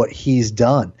do what he's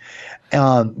done.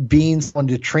 Being someone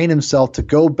to train himself to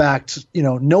go back to,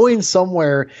 knowing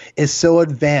somewhere is so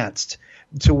advanced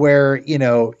to where,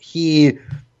 he,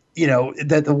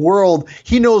 that the world,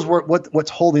 he knows what's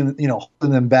holding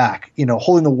them back,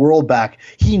 holding the world back.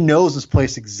 He knows this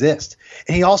place exists.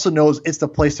 And he also knows it's the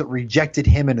place that rejected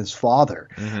him and his father.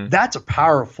 Mm-hmm. That's a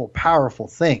powerful, powerful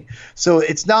thing. So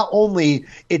it's not only,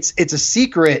 it's a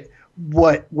secret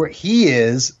where he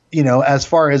is, as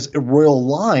far as a royal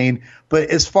line, but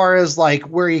as far as like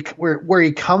where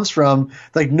he comes from,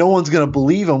 like no one's going to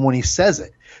believe him when he says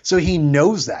it. So he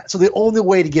knows that. So the only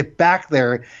way to get back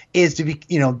there is to be,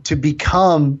 to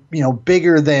become,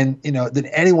 bigger than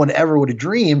anyone ever would have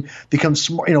dreamed, become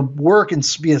smart, work and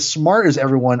be as smart as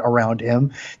everyone around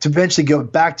him to eventually go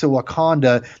back to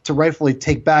Wakanda to rightfully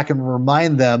take back and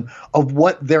remind them of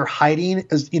what they're hiding.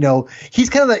 As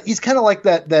he's kind of like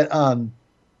that.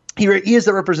 He is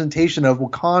the representation of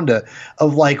Wakanda,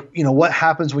 of like, what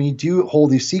happens when you do hold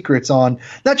these secrets on,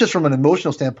 not just from an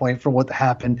emotional standpoint from what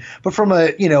happened, but from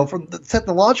from the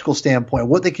technological standpoint,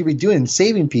 what they could be doing and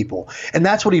saving people. And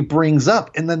that's what he brings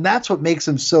up. And then that's what makes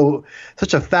him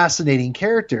such a fascinating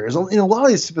character. Is, a lot of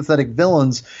these sympathetic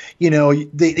villains,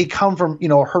 they come from,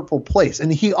 a hurtful place.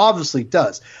 And he obviously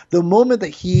does. The moment that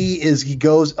he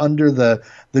goes under the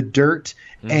dirt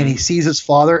and he sees his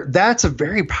father, that's a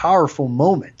very powerful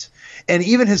moment. And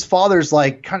even his father's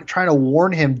like kind of trying to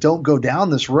warn him, don't go down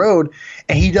this road.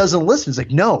 And he doesn't listen. He's like,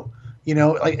 no,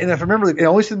 and if I remember, I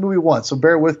only seen the movie once, so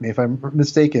bear with me if I'm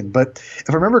mistaken. But if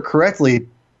I remember correctly,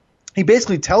 he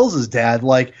basically tells his dad,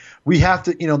 like, we have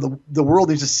to, the world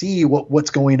needs to see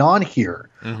what's going on here.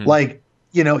 Mm-hmm. Like,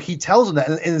 he tells him that,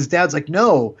 and his dad's like,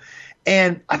 no.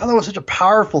 And I thought that was such a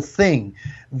powerful thing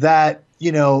that,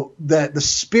 that the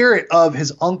spirit of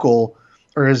his uncle,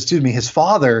 or his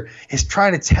father, is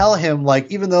trying to tell him,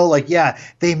 like, even though, like, yeah,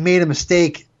 they made a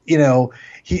mistake,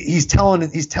 he's telling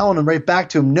him right back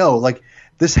to him, no, like,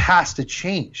 this has to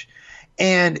change.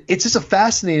 And it's just a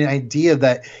fascinating idea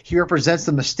that he represents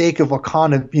the mistake of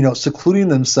Wakanda, secluding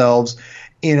themselves,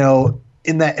 in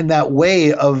that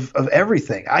way of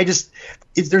everything.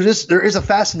 There is a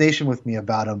fascination with me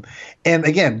about him. And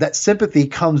again, that sympathy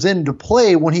comes into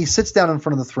play when he sits down in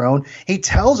front of the throne. He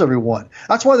tells everyone.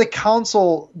 That's why the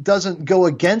council doesn't go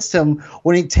against him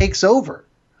when he takes over.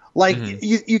 Like,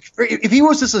 if he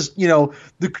was just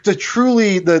the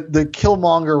truly the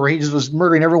Killmonger, where he just was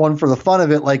murdering everyone for the fun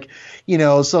of it, like,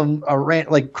 some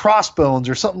like Crossbones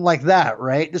or something like that,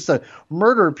 right? Just to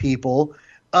murder people.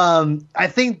 I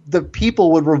think the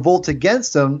people would revolt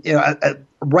against him,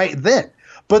 right then.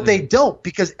 But they don't,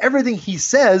 because everything he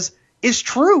says is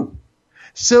true.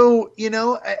 So,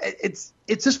 it's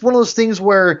just one of those things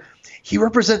where he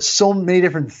represents so many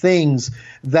different things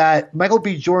that Michael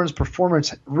B. Jordan's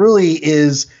performance really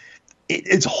is –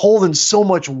 it's holding so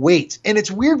much weight. And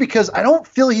it's weird because I don't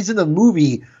feel he's in the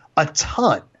movie a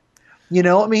ton.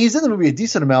 He's in the movie a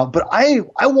decent amount, but I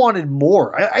wanted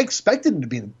more. I expected him to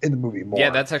be in the movie more. Yeah,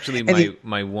 that's actually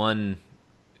my one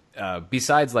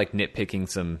besides like nitpicking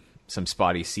some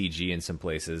spotty CG in some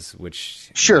places,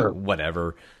 which sure,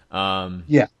 whatever.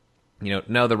 Yeah.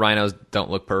 No, the rhinos don't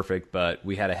look perfect, but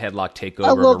we had a headlock takeover.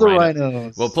 I love the rhino.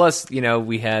 rhinos. Well, plus,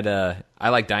 we had I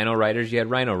like Dino Riders. You had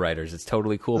Rhino Riders. It's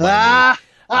totally cool by me.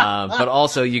 But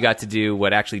also, you got to do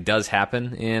what actually does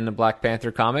happen in a Black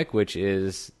Panther comic, which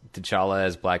is T'Challa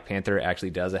as Black Panther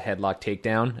actually does a headlock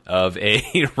takedown of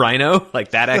a rhino.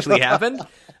 Like, that actually happened.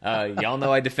 Y'all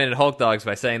know I defended Hulk Dogs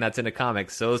by saying that's in a comic.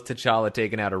 So is T'Challa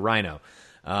taking out a rhino.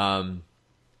 Yeah,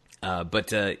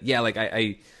 like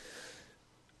I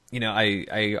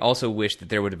also wish that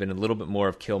there would have been a little bit more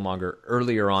of Killmonger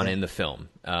earlier on in the film,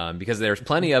 because there's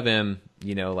plenty of him,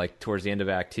 like towards the end of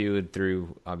Act 2 and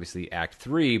through obviously Act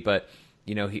 3. But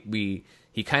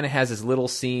he kind of has this little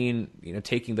scene,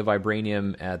 taking the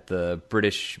vibranium at the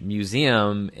British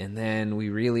Museum, and then we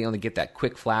really only get that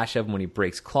quick flash of him when he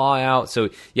breaks Claw out. So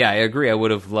yeah, I agree. I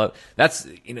would have loved. That's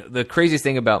the craziest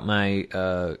thing about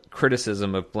my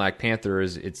criticism of Black Panther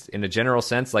is it's in a general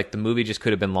sense, like, the movie just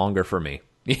could have been longer for me.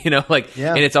 And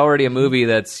it's already a movie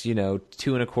that's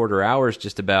 2.25 hours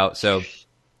just about. So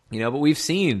but we've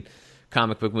seen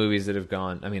comic book movies that have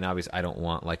gone. I mean, obviously, I don't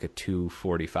want like a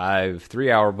 2:45,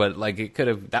 3 hour, but like it could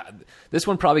have. This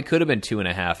one probably could have been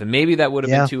 2.5, and maybe that would have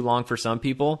been too long for some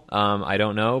people. I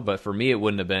don't know, but for me, it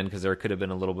wouldn't have been because there could have been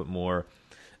a little bit more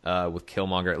with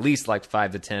Killmonger, at least like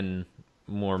 5 to 10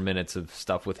 more minutes of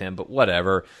stuff with him. But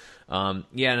whatever. And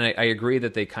I agree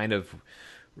that they kind of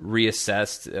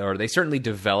reassessed, or they certainly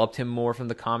developed him more from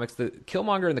the comics. The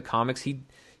Killmonger in the comics,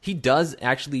 he does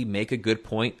actually make a good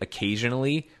point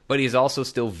occasionally, but he's also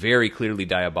still very clearly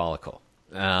diabolical.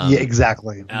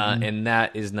 Exactly. And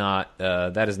that is not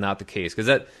the case,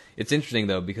 because it's interesting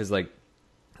though, because like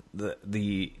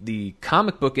the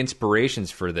comic book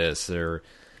inspirations for this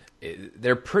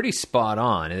they're pretty spot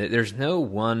on. There's no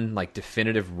one like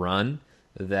definitive run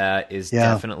that is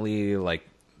definitely like,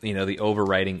 the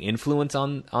overriding influence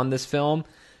on this film,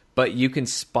 but you can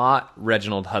spot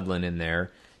Reginald Hudlin in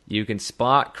there. You can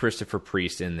spot Christopher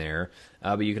Priest in there,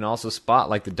 but you can also spot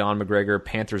like the Don McGregor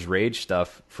Panther's Rage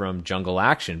stuff from Jungle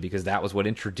Action, because that was what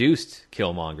introduced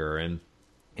Killmonger.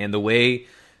 And the way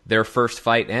their first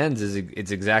fight ends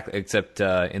it's exactly, except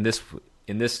in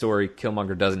this story,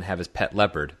 Killmonger doesn't have his pet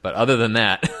leopard. But other than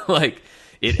that, like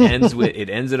it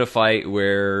ends in a fight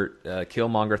where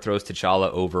Killmonger throws T'Challa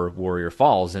over Warrior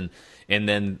Falls, and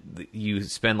then you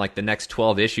spend like the next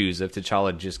 12 issues of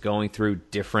T'Challa just going through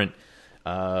different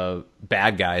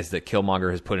bad guys that Killmonger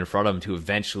has put in front of him to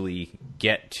eventually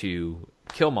get to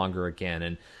Killmonger again.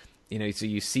 And so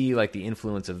you see like the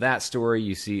influence of that story.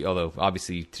 You see, although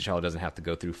obviously T'Challa doesn't have to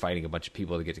go through fighting a bunch of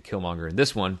people to get to Killmonger in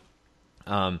this one.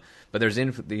 But there's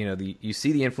you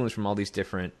see the influence from all these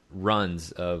different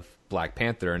runs of Black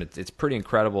Panther, and it's pretty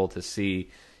incredible to see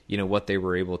what they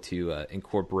were able to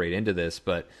incorporate into this.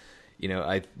 But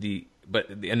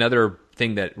another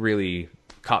thing that really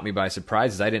caught me by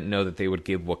surprise is I didn't know that they would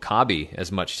give W'Kabi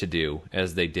as much to do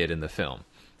as they did in the film.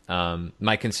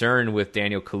 My concern with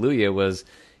Daniel Kaluuya was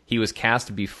he was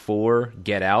cast before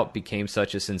Get Out became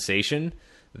such a sensation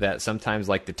that sometimes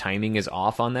like the timing is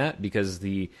off on that, because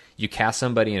you cast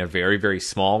somebody in a very, very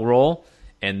small role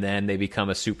and then they become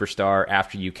a superstar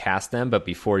after you cast them, but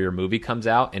before your movie comes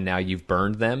out, and now you've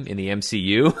burned them in the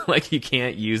MCU. Like you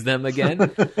can't use them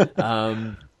again.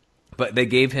 But they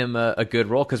gave him a good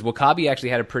role, because W'Kabi actually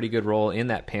had a pretty good role in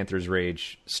that Panther's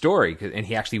Rage story, and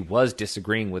he actually was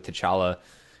disagreeing with T'Challa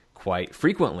quite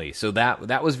frequently. So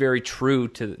that was very true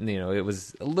to, it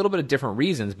was a little bit of different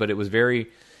reasons, but it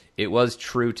was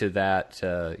true to that,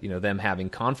 them having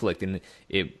conflict, and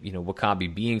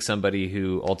W'Kabi being somebody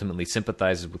who ultimately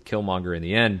sympathizes with Killmonger in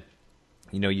the end.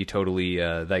 You totally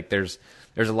like there's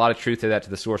a lot of truth to that, to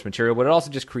the source material, but it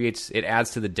also just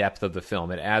adds to the depth of the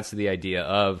film. It adds to the idea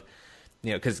of,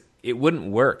 because it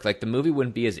wouldn't work. Like the movie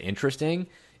wouldn't be as interesting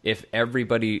if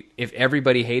everybody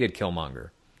hated Killmonger.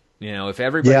 If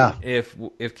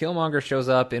Killmonger shows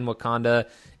up in Wakanda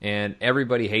and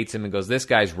everybody hates him and goes, this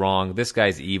guy's wrong, this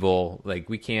guy's evil, like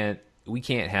we can't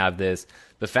have this.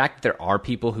 The fact that there are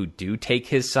people who do take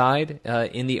his side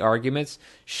in the arguments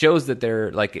shows that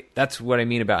they're like, that's what I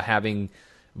mean about having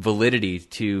validity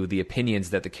to the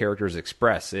opinions that the characters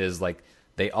express, is like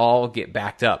they all get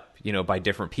backed up, by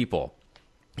different people.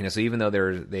 So even though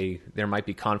there might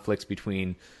be conflicts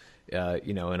between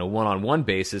in a one-on-one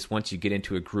basis, once you get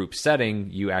into a group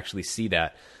setting, you actually see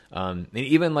that. And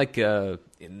even like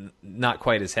not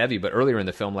quite as heavy, but earlier in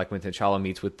the film, like when T'Challa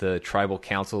meets with the tribal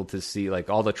council to see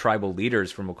like all the tribal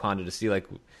leaders from Wakanda to see like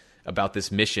about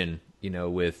this mission,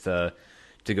 with to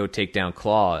go take down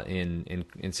Claw in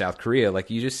South Korea.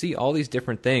 Like you just see all these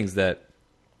different things that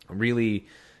really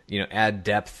add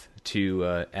depth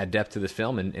to this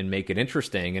film and make it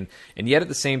interesting, and yet at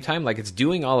the same time, like it's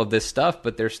doing all of this stuff,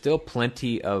 but there's still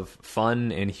plenty of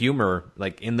fun and humor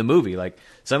like in the movie. Like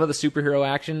some of the superhero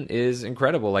action is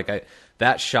incredible. Like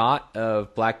that shot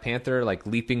of Black Panther like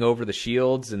leaping over the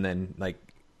shields and then like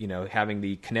having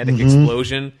the kinetic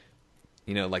explosion,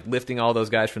 like lifting all those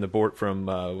guys from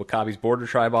W'Kabi's border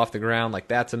tribe off the ground. Like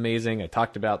that's amazing. I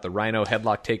talked about the Rhino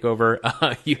headlock takeover.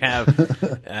 You have,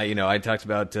 I talked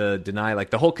about Deny. Like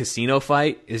the whole casino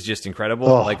fight is just incredible.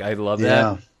 Like I love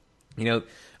that.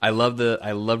 I love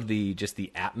the just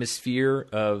the atmosphere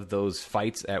of those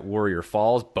fights at Warrior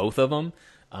Falls, both of them.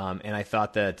 And I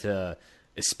thought that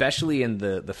especially in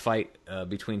the fight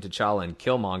between T'Challa and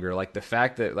Killmonger, like the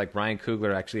fact that like Ryan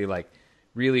Coogler actually like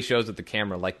really shows with the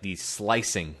camera like the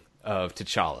slicing of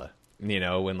T'Challa.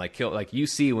 When like you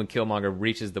see when Killmonger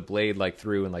reaches the blade like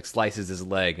through and like slices his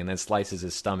leg and then slices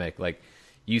his stomach. Like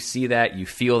you see that, you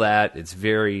feel that. It's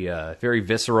very very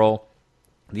visceral.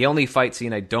 The only fight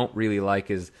scene I don't really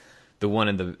like is the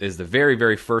one is the very,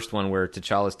 very first one where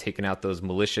T'Challa's taken out those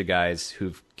militia guys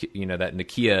that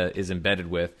Nakia is embedded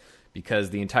with, because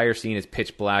the entire scene is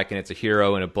pitch black and it's a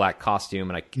hero in a black costume,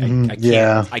 and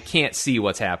I can't see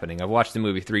what's happening. I've watched the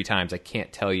movie 3 times. I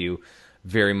can't tell you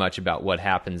very much about what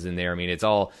happens in there. I mean,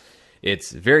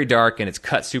 it's very dark and it's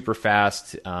cut super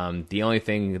fast. The only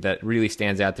thing that really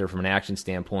stands out there from an action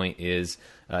standpoint is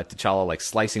T'Challa like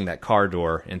slicing that car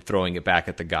door and throwing it back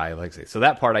at the guy. Like, so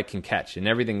that part I can catch, and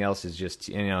everything else is just,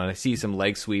 you know, I see some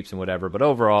leg sweeps and whatever, but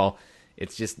overall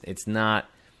it's not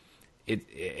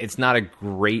a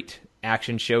great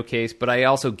action showcase. But I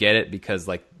also get it, because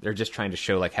like they're just trying to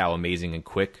show like how amazing and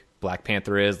quick Black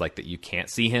Panther is, like that you can't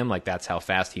see him, like that's how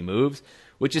fast he moves,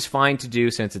 which is fine to do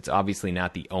since it's obviously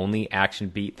not the only action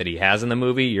beat that he has in the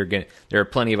movie. There are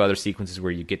plenty of other sequences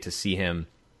where you get to see him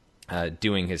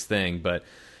doing his thing. But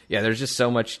yeah, there's just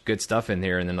so much good stuff in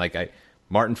here. And then like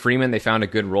Martin Freeman, they found a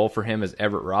good role for him as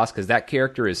Everett Ross, because that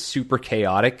character is super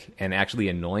chaotic and actually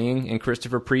annoying in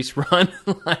Christopher Priest's run.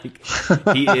 Like,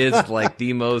 he is like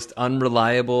the most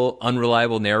unreliable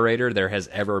narrator there has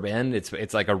ever been.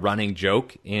 It's like a running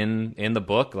joke in the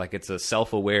book. Like, it's a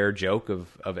self-aware joke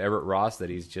of Everett Ross, that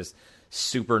he's just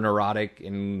super neurotic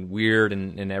and weird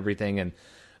and everything. And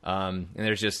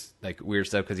there's just like weird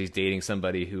stuff because he's dating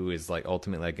somebody who is like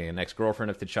ultimately like an ex-girlfriend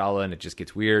of T'Challa, and it just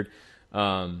gets weird.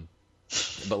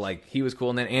 But like, he was cool.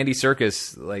 And then Andy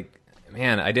Serkis, like,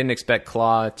 man, I didn't expect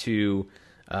Claw to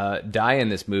die in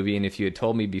this movie. And if you had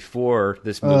told me before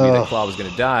this movie that Claw was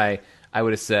going to die, I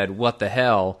would have said, what the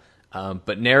hell?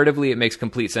 But narratively, it makes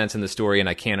complete sense in the story, and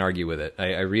I can't argue with it.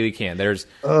 I really can't. There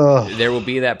will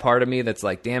be that part of me that's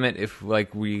like, damn it, if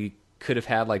like we could have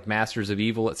had like Masters of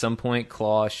Evil at some point,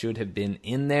 Claw should have been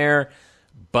in there.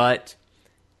 But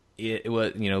it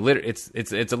was, you know,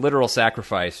 it's a literal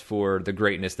sacrifice for the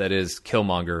greatness that is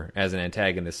Killmonger as an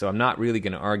antagonist. So I'm not really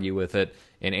going to argue with it.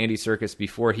 And Andy Serkis,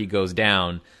 before he goes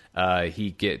down,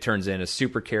 turns in a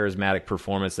super charismatic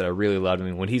performance that I really loved. I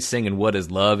mean, when he's singing "What Is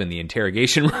Love" in the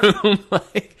interrogation room,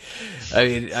 like, I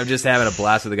mean, I'm just having a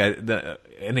blast with the guy.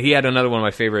 And he had another one of my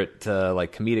favorite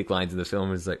like comedic lines in the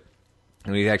film. Is like,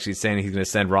 and he's actually saying he's going to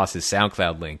send Ross his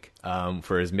SoundCloud link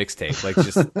for his mixtape. Like,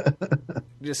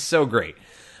 just so great.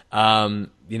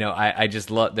 You know, I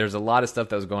just love, there's a lot of stuff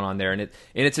that was going on there, and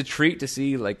it's a treat to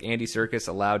see like Andy Serkis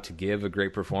allowed to give a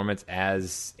great performance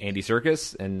as Andy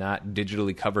Serkis and not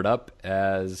digitally covered up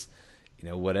as, you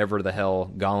know, whatever the hell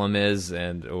Gollum is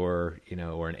or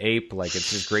an ape. Like, it's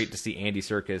just great to see Andy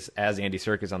Serkis as Andy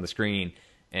Serkis on the screen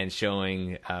and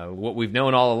showing what we've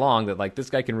known all along, that like this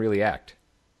guy can really act.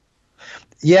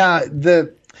 Yeah,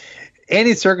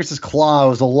 Andy Serkis's Claw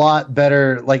was a lot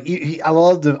better. Like, I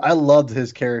loved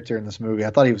his character in this movie. I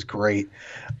thought he was great.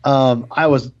 I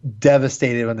was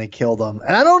devastated when they killed him,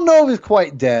 and I don't know if he's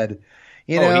quite dead.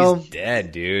 You know, he's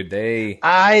dead, dude.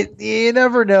 You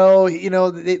never know. You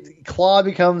know, Claw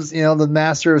becomes, you know, the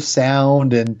master of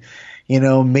sound, and you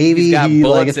know, maybe he's got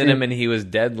bullets in him, and he was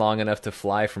dead long enough to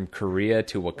fly from Korea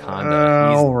to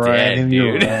Wakanda. He's dead,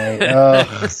 dude. Right.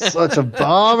 Oh, such a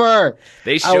bummer.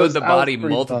 They showed the body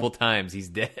multiple times. He's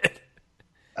dead.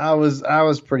 I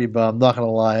was pretty bummed. Not gonna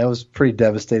lie, I was pretty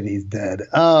devastated he's dead.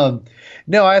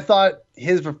 No, I thought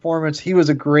his performance. He was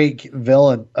a great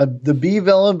villain, the B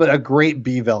villain, but a great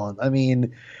B villain. I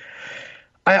mean,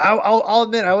 I'll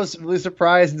admit I was really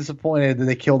surprised and disappointed that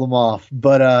they killed him off.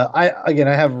 But I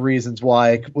have reasons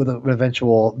why with an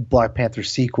eventual Black Panther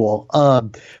sequel.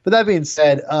 But that being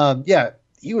said, yeah,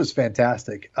 he was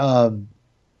fantastic. You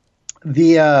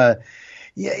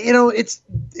know,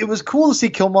 it was cool to see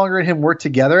Killmonger and him work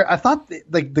together. I thought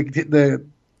the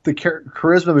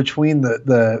charisma between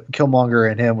the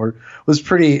Killmonger and him was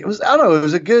pretty. It was, I don't know. It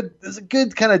was a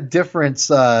good kind of difference.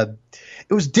 It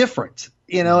was different.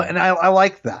 You know, and I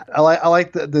like that. I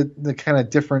like the kind of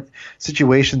different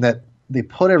situation that they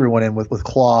put everyone in with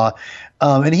Claw.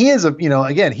 And he is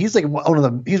he's like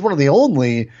he's one of the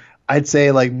only, I'd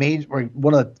say, like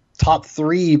one of the top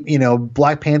 3, you know,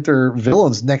 Black Panther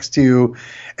villains next to,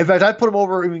 in fact, I'd put him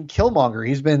over even Killmonger.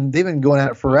 They've been going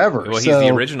at it forever. Well, he's the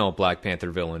original Black Panther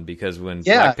villain, because when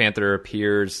Black Panther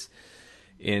appears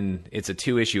it's a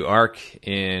 2-issue arc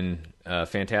in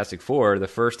Fantastic Four. The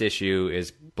first issue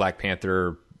is Black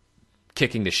Panther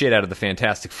kicking the shit out of the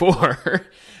Fantastic Four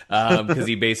because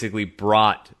he basically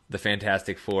brought the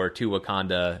Fantastic Four to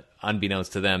Wakanda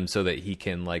unbeknownst to them, so that he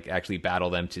can like actually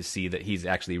battle them, to see that he's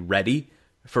actually ready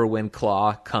for when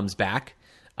Claw comes back.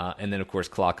 And then of course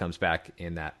Claw comes back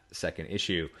in that second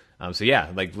issue. So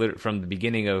yeah, like from the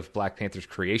beginning of Black Panther's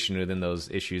creation within those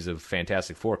issues of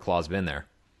Fantastic Four, Claw's been there.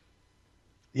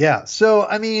 Yeah. So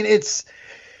I mean, it's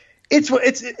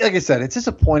like I said, it's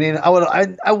disappointing. I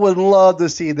would love to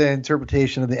see the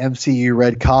interpretation of the MCU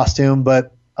red costume,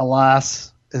 but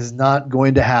alas, is not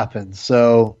going to happen.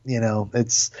 So, it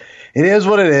is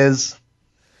what it is.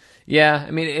 Yeah,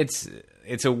 I mean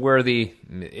it's a worthy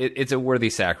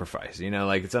sacrifice.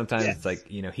 Like sometimes it's like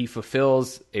he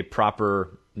fulfills a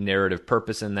proper narrative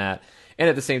purpose in that, and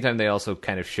at the same time they also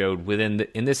kind of showed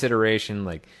in this iteration,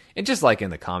 like, and just like in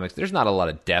the comics, there's not a lot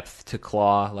of depth to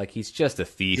Claw. Like he's just a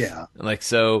thief. Yeah. Like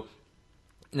so,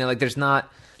 like there's not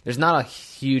a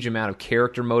huge amount of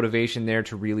character motivation there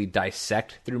to really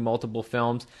dissect through multiple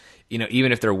films.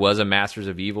 Even if there was a Masters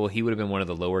of Evil, he would have been one of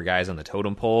the lower guys on the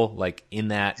totem pole. Like in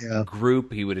that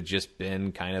group, he would have just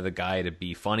been kind of the guy to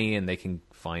be funny, and they can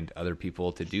find other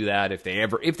people to do that if they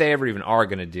ever even are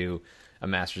going to do a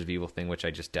Masters of Evil thing, which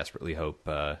I just desperately hope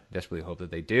that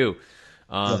they do.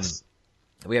 Yes.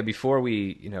 Yeah, before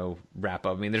we wrap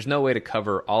up, I mean, there's no way to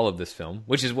cover all of this film,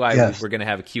 which is why we're going to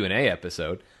have a Q&A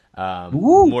episode.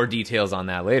 More details on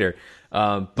that later.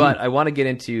 But I want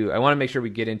to make sure we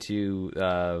get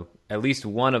into at least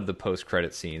one of the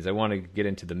post-credit scenes. I want to get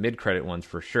into the mid-credit ones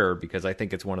for sure, because I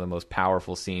think it's one of the most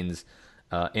powerful scenes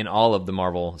in all of the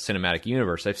Marvel Cinematic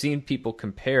Universe. I've seen people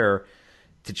compare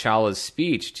T'Challa's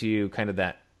speech to kind of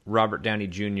that Robert Downey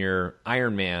Jr.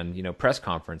 Iron Man, press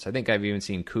conference. I think I've even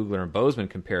seen Coogler and Boseman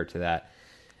compare it to that.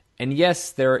 And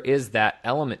yes, there is that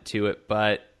element to it,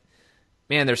 but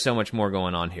man, there's so much more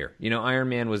going on here. Iron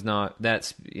Man was not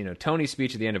that's Tony's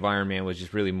speech at the end of Iron Man was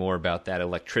just really more about that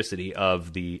electricity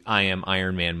of the I am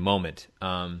Iron Man moment.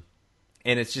 And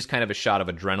it's just kind of a shot of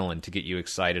adrenaline to get you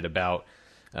excited about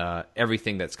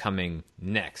everything that's coming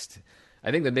next. I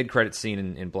think the mid-credit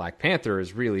scene in Black Panther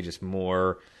is really just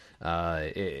more.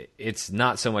 It's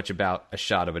not so much about a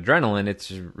shot of adrenaline.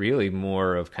 It's really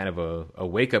more of kind of a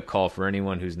wake-up call for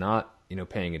anyone who's not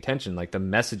paying attention. Like the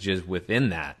messages within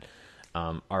that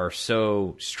are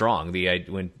so strong.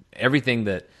 When everything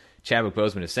that Chadwick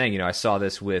Boseman is saying, I saw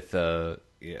this I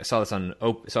saw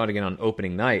it again on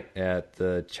opening night at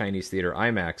the Chinese Theater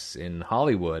IMAX in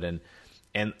Hollywood,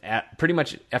 and pretty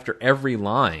much after every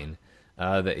line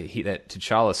that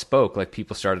T'Challa spoke, like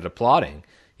people started applauding.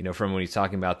 From when he's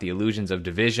talking about the illusions of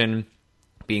division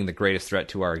being the greatest threat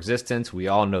to our existence. We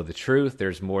all know the truth.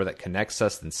 There's more that connects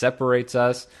us than separates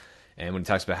us. And when he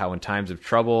talks about how in times of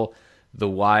trouble, the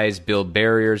wise build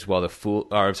barriers while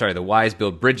the wise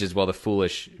build bridges while the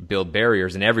foolish build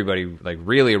barriers, and everybody like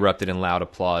really erupted in loud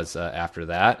applause after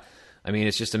that. I mean,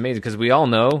 it's just amazing because we all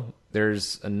know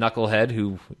there's a knucklehead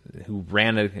who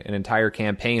ran an entire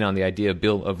campaign on the idea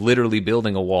of literally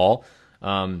building a wall.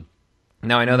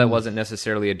 Now I know that wasn't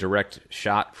necessarily a direct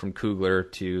shot from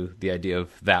Coogler to the idea of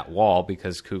that wall,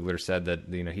 because Coogler said that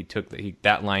he took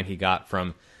that line he got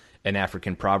from an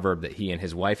African proverb that he and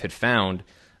his wife had found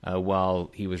while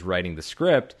he was writing the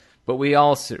script, but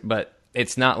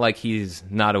it's not like he's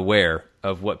not aware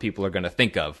of what people are going to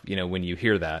think of, when you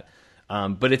hear that.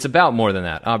 But it's about more than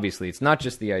that. Obviously, it's not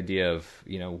just the idea of,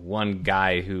 one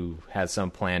guy who has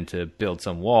some plan to build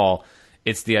some wall.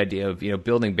 It's the idea of,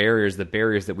 building barriers, the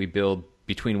barriers that we build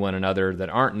between one another that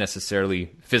aren't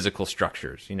necessarily physical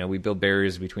structures. We build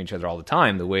barriers between each other all the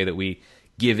time, the way that we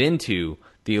give into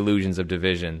the illusions of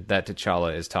division that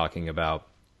T'Challa is talking about.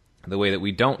 The way that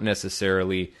we don't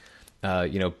necessarily,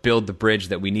 build the bridge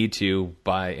that we need to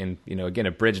again,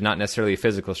 a bridge, not necessarily a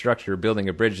physical structure. Building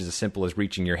a bridge is as simple as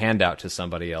reaching your hand out to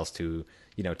somebody else to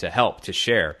help, to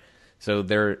share. So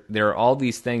there are all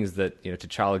these things that,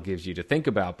 T'Challa gives you to think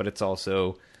about, but it's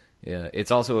also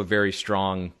a very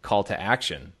strong call to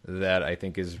action that I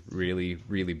think is really,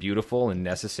 really beautiful and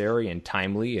necessary and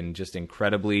timely and just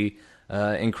incredibly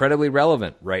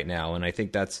relevant right now. And I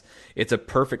think it's a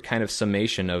perfect kind of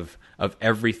summation of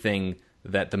everything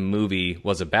that the movie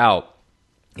was about.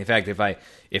 In fact, if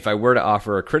I were to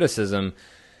offer a criticism,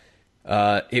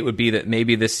 it would be that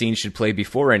maybe this scene should play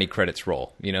before any credits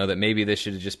roll. That maybe this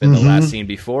should have just been the last scene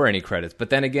before any credits. But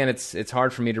then again, it's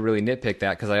hard for me to really nitpick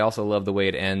that, because I also love the way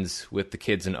it ends with the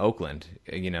kids in Oakland.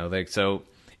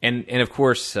 And of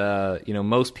course,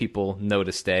 most people know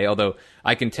to stay. Although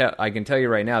I can tell you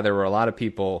right now, there were a lot of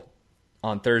people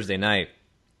on Thursday night.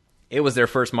 It was their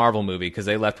first Marvel movie because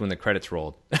they left when the credits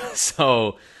rolled.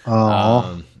 So,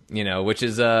 which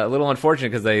is a little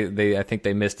unfortunate because I think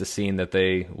they missed a scene that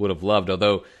they would have loved.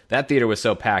 Although that theater was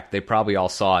so packed, they probably all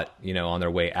saw it, on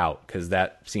their way out, because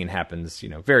that scene happens,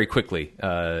 very quickly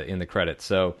in the credits.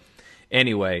 So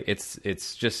anyway, it's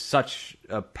just such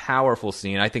a powerful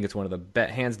scene. I think it's one of the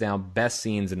hands down best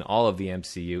scenes in all of the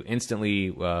MCU.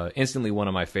 Instantly one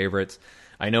of my favorites.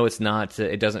 I know it's not.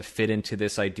 It doesn't fit into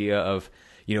this idea of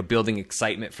building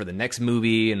excitement for the next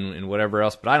movie and whatever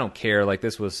else, but I don't care. Like,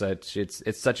 this was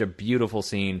it's such a beautiful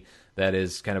scene that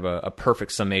is kind of a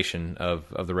perfect summation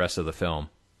of the rest of the film.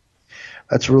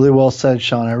 That's really well said,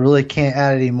 Sean. I really can't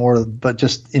add any more, but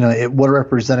just, what it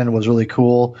represented was really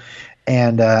cool.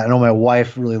 And I know my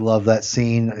wife really loved that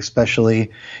scene,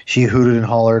 especially she hooted and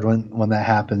hollered when that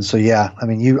happened. So yeah, I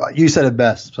mean, you said it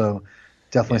best. So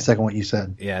definitely second what you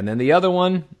said. Yeah, and then the other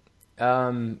one,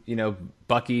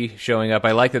 Bucky showing up.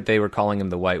 I like that they were calling him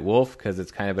the White Wolf because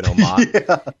it's kind of an homage.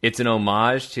 Yeah. It's an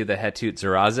homage to the Hetut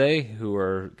Zeraze, who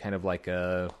are kind of like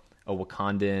a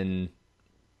Wakandan,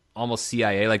 almost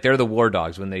CIA. Like they're the war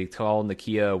dogs. When they call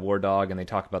Nakia a war dog and they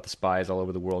talk about the spies all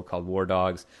over the world called war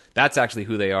dogs, that's actually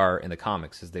who they are in the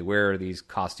comics. Is they wear these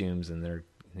costumes and they're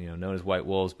known as White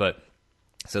Wolves. But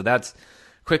so that's a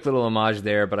quick little homage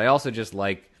there. But I also just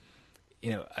like,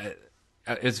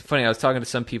 it's funny. I was talking to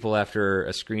some people after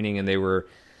a screening and they were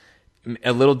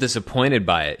a little disappointed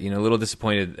by it. A little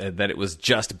disappointed that it was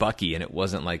just Bucky and it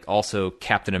wasn't like also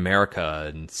Captain America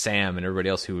and Sam and everybody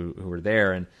else who were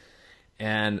there.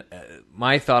 And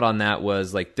my thought on that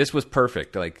was like, this was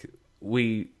perfect. Like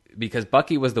because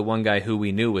Bucky was the one guy who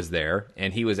we knew was there,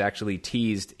 and he was actually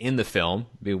teased in the film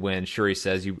when Shuri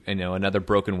says, another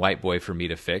broken white boy for me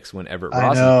to fix when Everett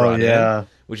Ross is brought in,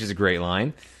 which is a great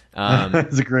line.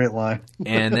 It's a great line.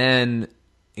 And then,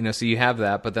 so you have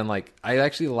that, but then like, I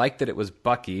actually liked that it was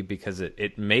Bucky because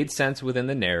it made sense within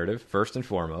the narrative, first and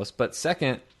foremost. But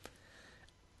second,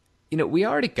 we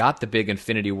already got the big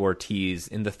Infinity War tease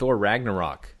in the Thor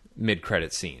Ragnarok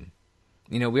mid-credit scene.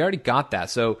 We already got that.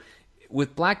 So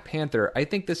with Black Panther, I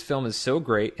think this film is so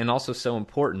great and also so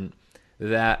important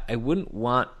that I wouldn't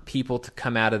want people to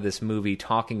come out of this movie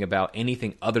talking about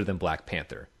anything other than Black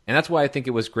Panther. And that's why I think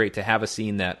it was great to have a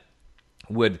scene that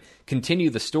would continue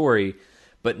the story,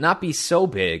 but not be so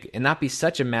big and not be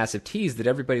such a massive tease that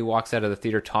everybody walks out of the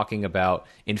theater talking about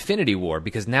Infinity War,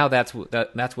 because now that's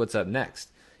what's up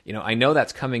next. I know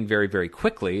that's coming very, very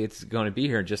quickly. It's going to be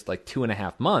here in just like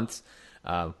 2.5 months,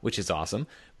 which is awesome.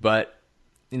 But,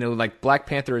 like Black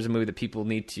Panther is a movie that people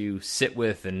need to sit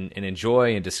with and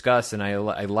enjoy and discuss. And I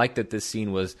like that this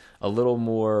scene was a little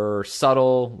more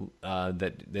subtle,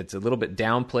 that's a little bit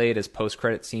downplayed as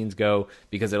post-credit scenes go,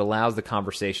 because it allows the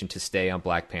conversation to stay on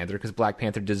Black Panther, because Black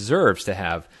Panther deserves to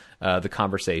have the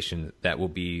conversation that will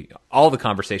be, all the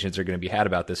conversations are going to be had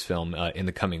about this film in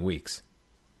the coming weeks.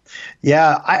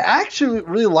 Yeah, I actually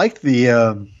really liked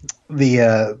the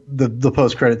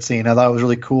post credit scene. I thought it was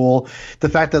really cool. The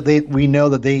fact that we know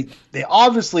that they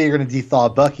obviously are going to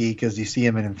dethaw Bucky because you see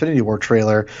him in Infinity War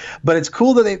trailer, but it's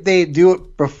cool that they do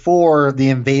it before the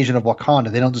invasion of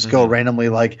Wakanda. They don't just go randomly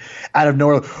like out of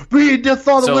nowhere. We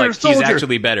dethaw the Winter Soldier. He's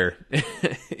actually better.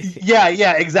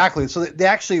 yeah, exactly. So they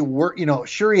actually work.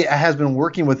 Shuri has been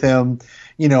working with him,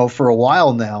 for a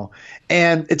while now.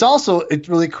 And it's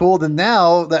really cool that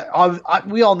now that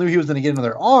we all knew he was going to get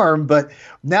another arm, but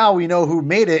now we know who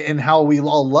made it and how we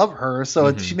all love her.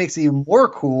 So she makes it even more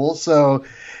cool. So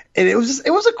it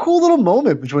was a cool little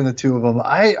moment between the two of them.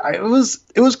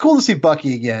 It was cool to see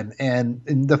Bucky again, and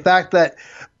the fact that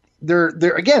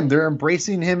they're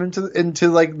embracing him into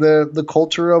like the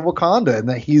culture of Wakanda, and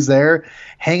that he's there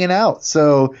hanging out.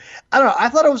 So I don't know. I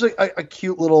thought it was a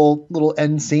cute little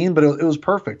end scene, but it was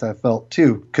perfect. I felt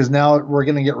too, because now we're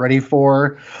gonna get ready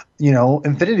for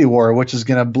Infinity War, which is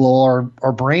gonna blow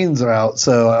our brains out.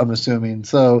 So I'm assuming.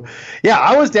 So yeah,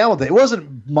 I was down with it. It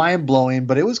wasn't mind blowing,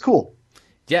 but it was cool.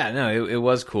 Yeah, no, it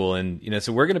was cool. And,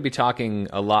 so we're going to be talking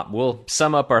a lot. We'll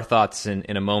sum up our thoughts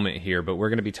in a moment here, but we're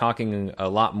going to be talking a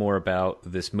lot more about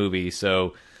this movie.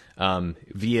 So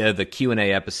via the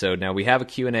Q&A episode. Now, we have a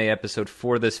Q&A episode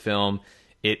for this film.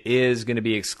 It is going to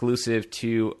be exclusive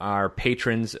to our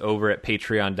patrons over at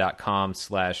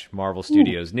patreon.com/Marvel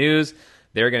Studios News.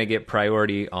 They're going to get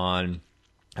priority on,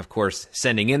 of course,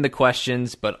 sending in the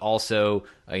questions, but also,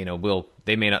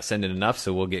 they may not send in enough,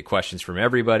 so we'll get questions from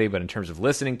everybody. But in terms of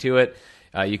listening to it,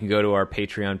 you can go to our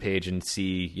Patreon page and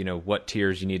see, what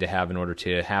tiers you need to have in order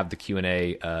to have the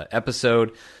Q&A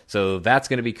episode. So that's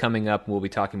going to be coming up. We'll be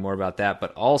talking more about that.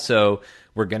 But also,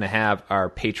 we're going to have our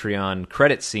Patreon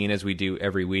credit scene, as we do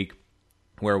every week,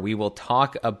 where we will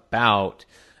talk about...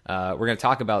 we're going to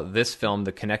talk about this film,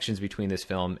 the connections between this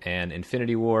film and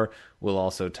Infinity War. We'll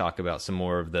also talk about some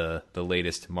more of the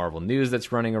latest Marvel news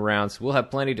that's running around. So we'll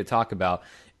have plenty to talk about.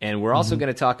 And we're also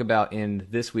going to talk about, in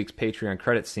this week's Patreon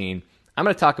credit scene, I'm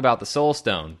going to talk about the Soul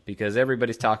Stone, because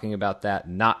everybody's talking about that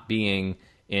not being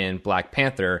in Black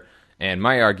Panther. And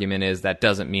my argument is that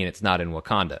doesn't mean it's not in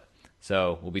Wakanda.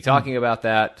 So we'll be talking about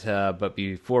that. But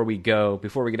before we get out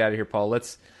of here, Paul,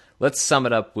 let's sum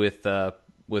it up with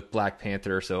Black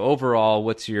Panther. So overall,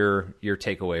 what's your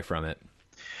takeaway from it?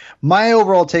 My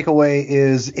overall takeaway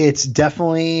is it's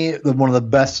definitely one of the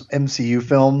best MCU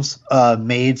films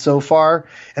made so far,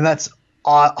 and that's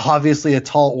obviously a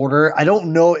tall order. I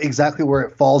don't know exactly where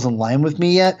it falls in line with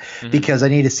me yet because I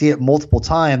need to see it multiple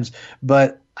times.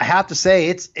 But I have to say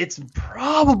it's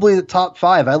probably the top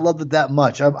 5. I loved it that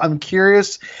much. I'm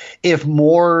curious if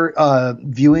more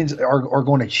viewings are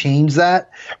going to change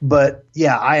that. But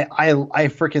yeah, I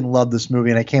freaking love this movie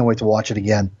and I can't wait to watch it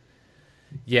again.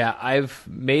 Yeah, I've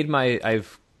made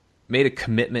a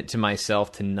commitment to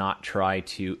myself to not try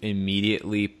to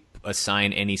immediately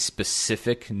assign any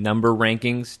specific number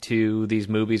rankings to these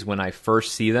movies when I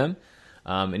first see them.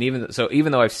 And even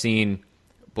though I've seen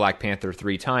Black Panther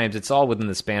 3 times, it's all within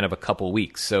the span of a couple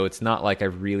weeks. So it's not like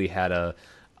I've really had a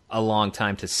long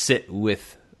time to sit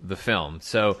with the film.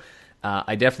 So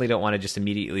I definitely don't want to just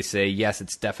immediately say, yes,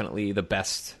 it's definitely the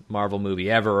best Marvel movie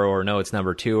ever, or no, it's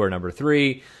number 2 or number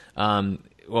 3.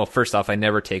 Well, first off, I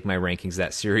never take my rankings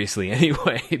that seriously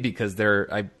anyway, because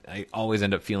I always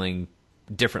end up feeling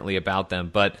differently about them.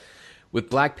 But with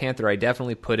Black Panther, I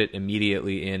definitely put it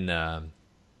immediately in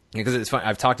because it's fun.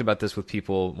 I've talked about this with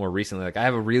people more recently. Like, I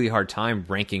have a really hard time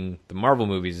ranking the Marvel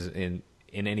movies in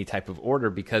any type of order,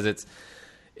 because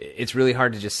it's really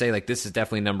hard to just say, like, this is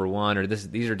definitely number 1 or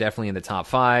these are definitely in the top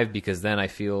 5, because then I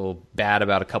feel bad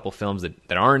about a couple films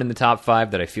that aren't in the top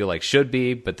 5 that I feel like should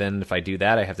be. But then if I do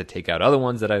that, I have to take out other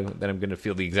ones that I'm going to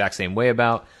feel the exact same way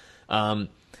about.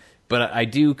 But I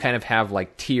do kind of have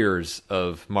like tiers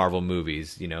of Marvel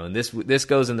movies, and this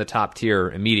goes in the top tier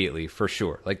immediately for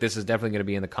sure. Like, this is definitely going to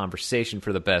be in the conversation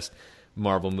for the best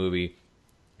Marvel movie.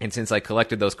 And since I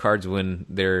collected those cards when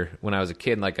I was a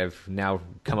kid, like, I've now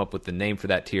come up with the name for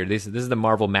that tier. This is the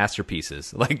Marvel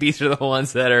masterpieces. Like, these are the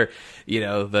ones that are,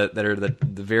 that are the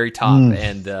very top.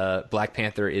 And Black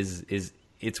Panther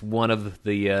it's one of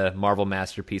the Marvel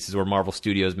masterpieces, or Marvel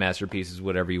Studios masterpieces,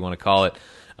 whatever you want to call it.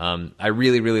 I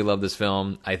really, really love this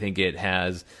film. I think it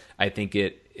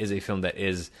is a film that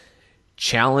is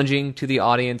challenging to the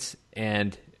audience,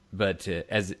 but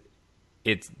as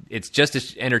it's just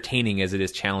as entertaining as it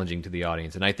is challenging to the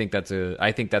audience. And I think that's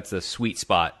a sweet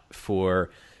spot for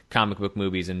comic book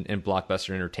movies and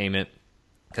blockbuster entertainment,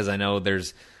 because I know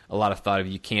there's a lot of thought of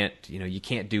you can't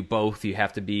do both. You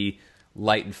have to be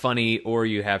light and funny, or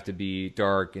you have to be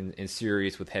dark and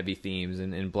serious with heavy themes.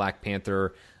 And Black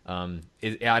Panther,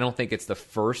 I don't think it's the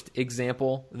first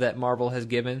example that Marvel has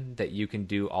given that you can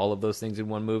do all of those things in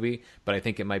one movie, but I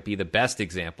think it might be the best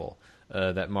example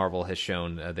that Marvel has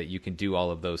shown that you can do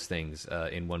all of those things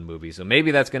in one movie. So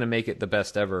maybe that's going to make it the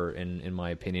best ever, in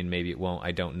my opinion. Maybe it won't.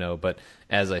 I don't know. But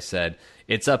as I said,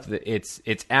 it's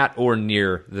at or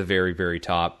near the very, very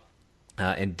top.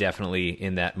 And definitely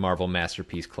in that Marvel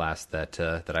masterpiece class that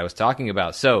I was talking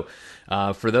about. So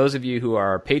for those of you who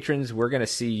are patrons, we're going to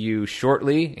see you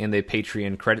shortly in the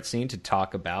Patreon credit scene to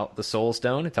talk about the Soul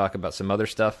Stone, to talk about some other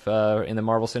stuff in the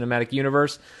Marvel Cinematic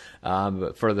Universe.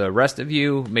 But for the rest of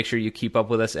you, make sure you keep up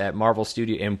with us at Marvel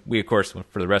Studio. And we, of course,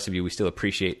 for the rest of you, we still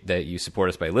appreciate that you support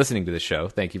us by listening to the show.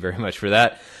 Thank you very much for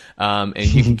that. And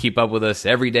you can keep up with us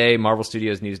every day,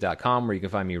 marvelstudiosnews.com, where you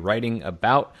can find me writing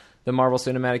about the Marvel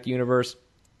Cinematic Universe.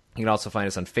 You can also find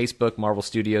us on Facebook, Marvel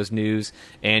Studios News,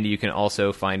 and you can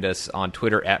also find us on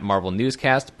Twitter at Marvel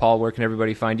Newscast. Paul, where can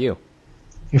everybody find you?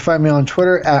 You can find me on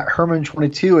Twitter at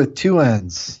Herman22 with 2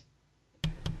 N's.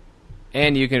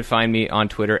 And you can find me on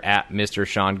Twitter at Mr.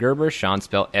 Sean Gerber, Sean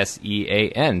spelled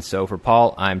S-E-A-N. So for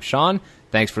Paul, I'm Sean.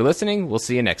 Thanks for listening. We'll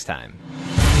see you next time.